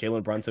Randle and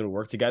Jalen Brunson would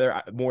work together.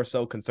 I'm more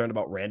so concerned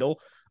about Randle.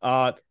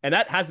 And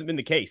that hasn't been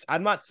the case.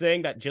 I'm not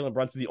saying that Jalen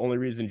Brunson is the only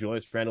reason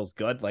Julius Randle's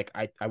good. Like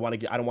I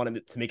don't want him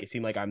to make it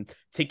seem like I'm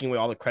taking away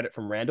all the credit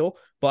from Randle.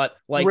 But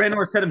like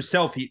Randle said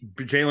himself,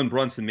 Jalen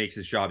Brunson makes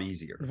his job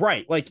easier.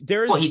 Right. Like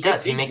there is. Well, he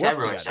does. He makes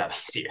everyone's job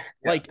easier.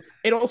 Like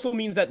it also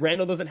means that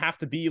Randle doesn't have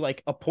to be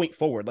like a point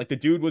forward. Like the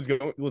dude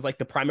was like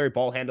the primary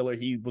ball handler.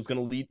 He was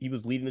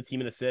leading the team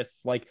in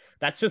assists. Like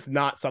that's just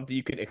not something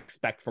you can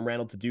expect from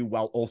Randle to do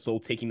while also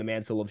taking the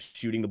mantle of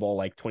shooting the ball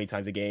like 20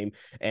 times a game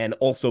and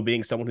also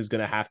being someone who's going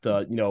to have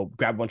to,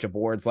 grab a bunch of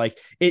boards. Like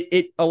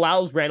it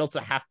allows Randle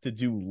to have to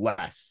do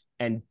less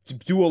and to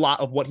do a lot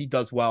of what he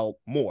does well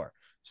more.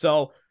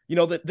 So,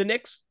 the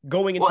Knicks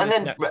going into and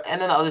then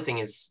the other thing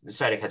is,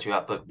 sorry to cut you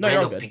up, but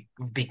Randle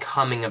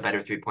becoming a better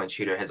 3-point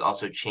shooter has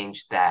also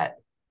changed that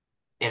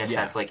in a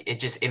sense. Like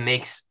it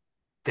makes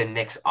the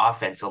Knicks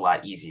offense a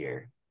lot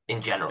easier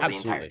in general.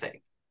 Absolutely. The entire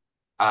thing.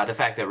 The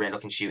fact that Randle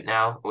can shoot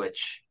now,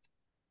 which,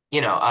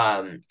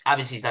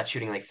 obviously he's not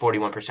shooting like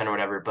 41% or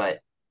whatever, but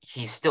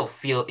he still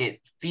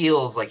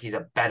feels like he's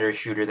a better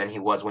shooter than he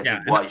was when he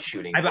was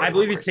shooting. I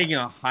believe he's taking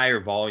a higher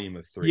volume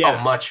of threes.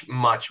 Yeah, much,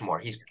 much more.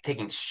 He's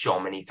taking so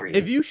many threes.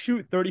 If you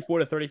shoot 34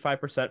 to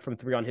 35% from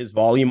 3 on his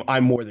volume,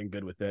 I'm more than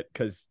good with it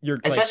because you're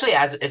especially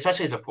as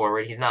a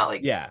forward, he's not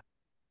like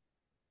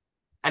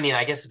I mean,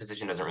 I guess the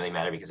position doesn't really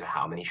matter because of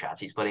how many shots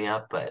he's putting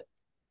up, but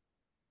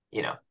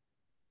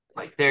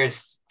like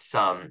there's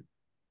some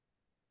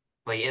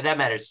like that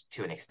matters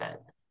to an extent.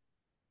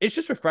 It's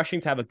just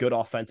refreshing to have a good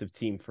offensive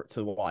team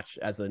to watch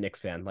as a Knicks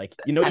fan. Like,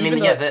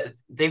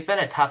 they've been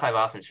a top 5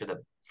 offense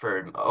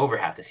for over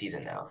half the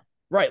season now.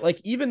 Right.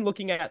 Like even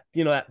looking at,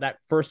 that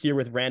first year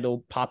with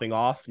Randle popping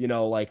off,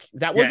 like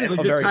that wasn't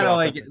a very good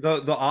offense.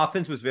 Like the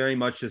offense was very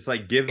much just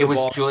like give the ball. It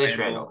was Julius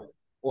Randle.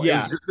 Well, it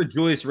was just the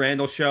Julius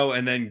Randle show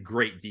and then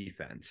great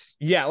defense.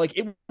 Yeah, like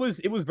it was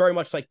very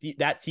much like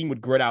that team would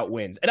grit out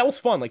wins. And that was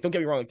fun. Like, don't get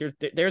me wrong,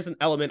 like there's an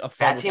element of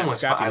fun. That team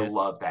was fun. I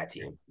love that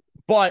team.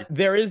 But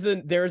there is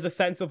a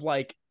sense of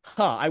like,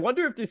 I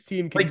wonder if this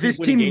team can like this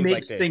team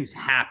makes things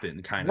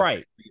happen, kind of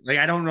right. Like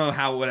I don't know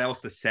how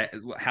else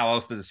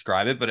to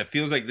describe it, but it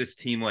feels like this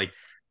team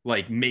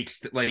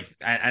makes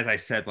as I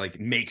said, like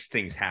makes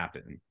things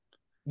happen.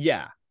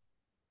 Yeah,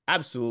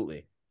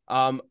 absolutely.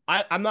 I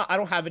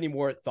don't have any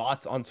more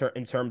thoughts on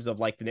in terms of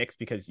like the Knicks,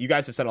 because you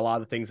guys have said a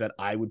lot of the things that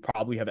I would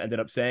probably have ended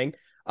up saying.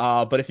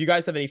 But if you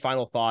guys have any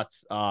final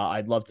thoughts,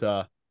 I'd love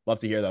to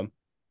hear them.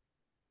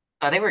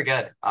 I think we're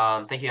good.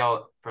 Thank you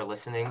all for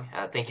listening.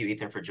 Thank you,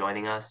 Ethan, for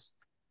joining us.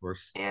 Of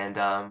course.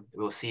 And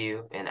we'll see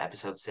you in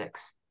episode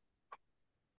 6.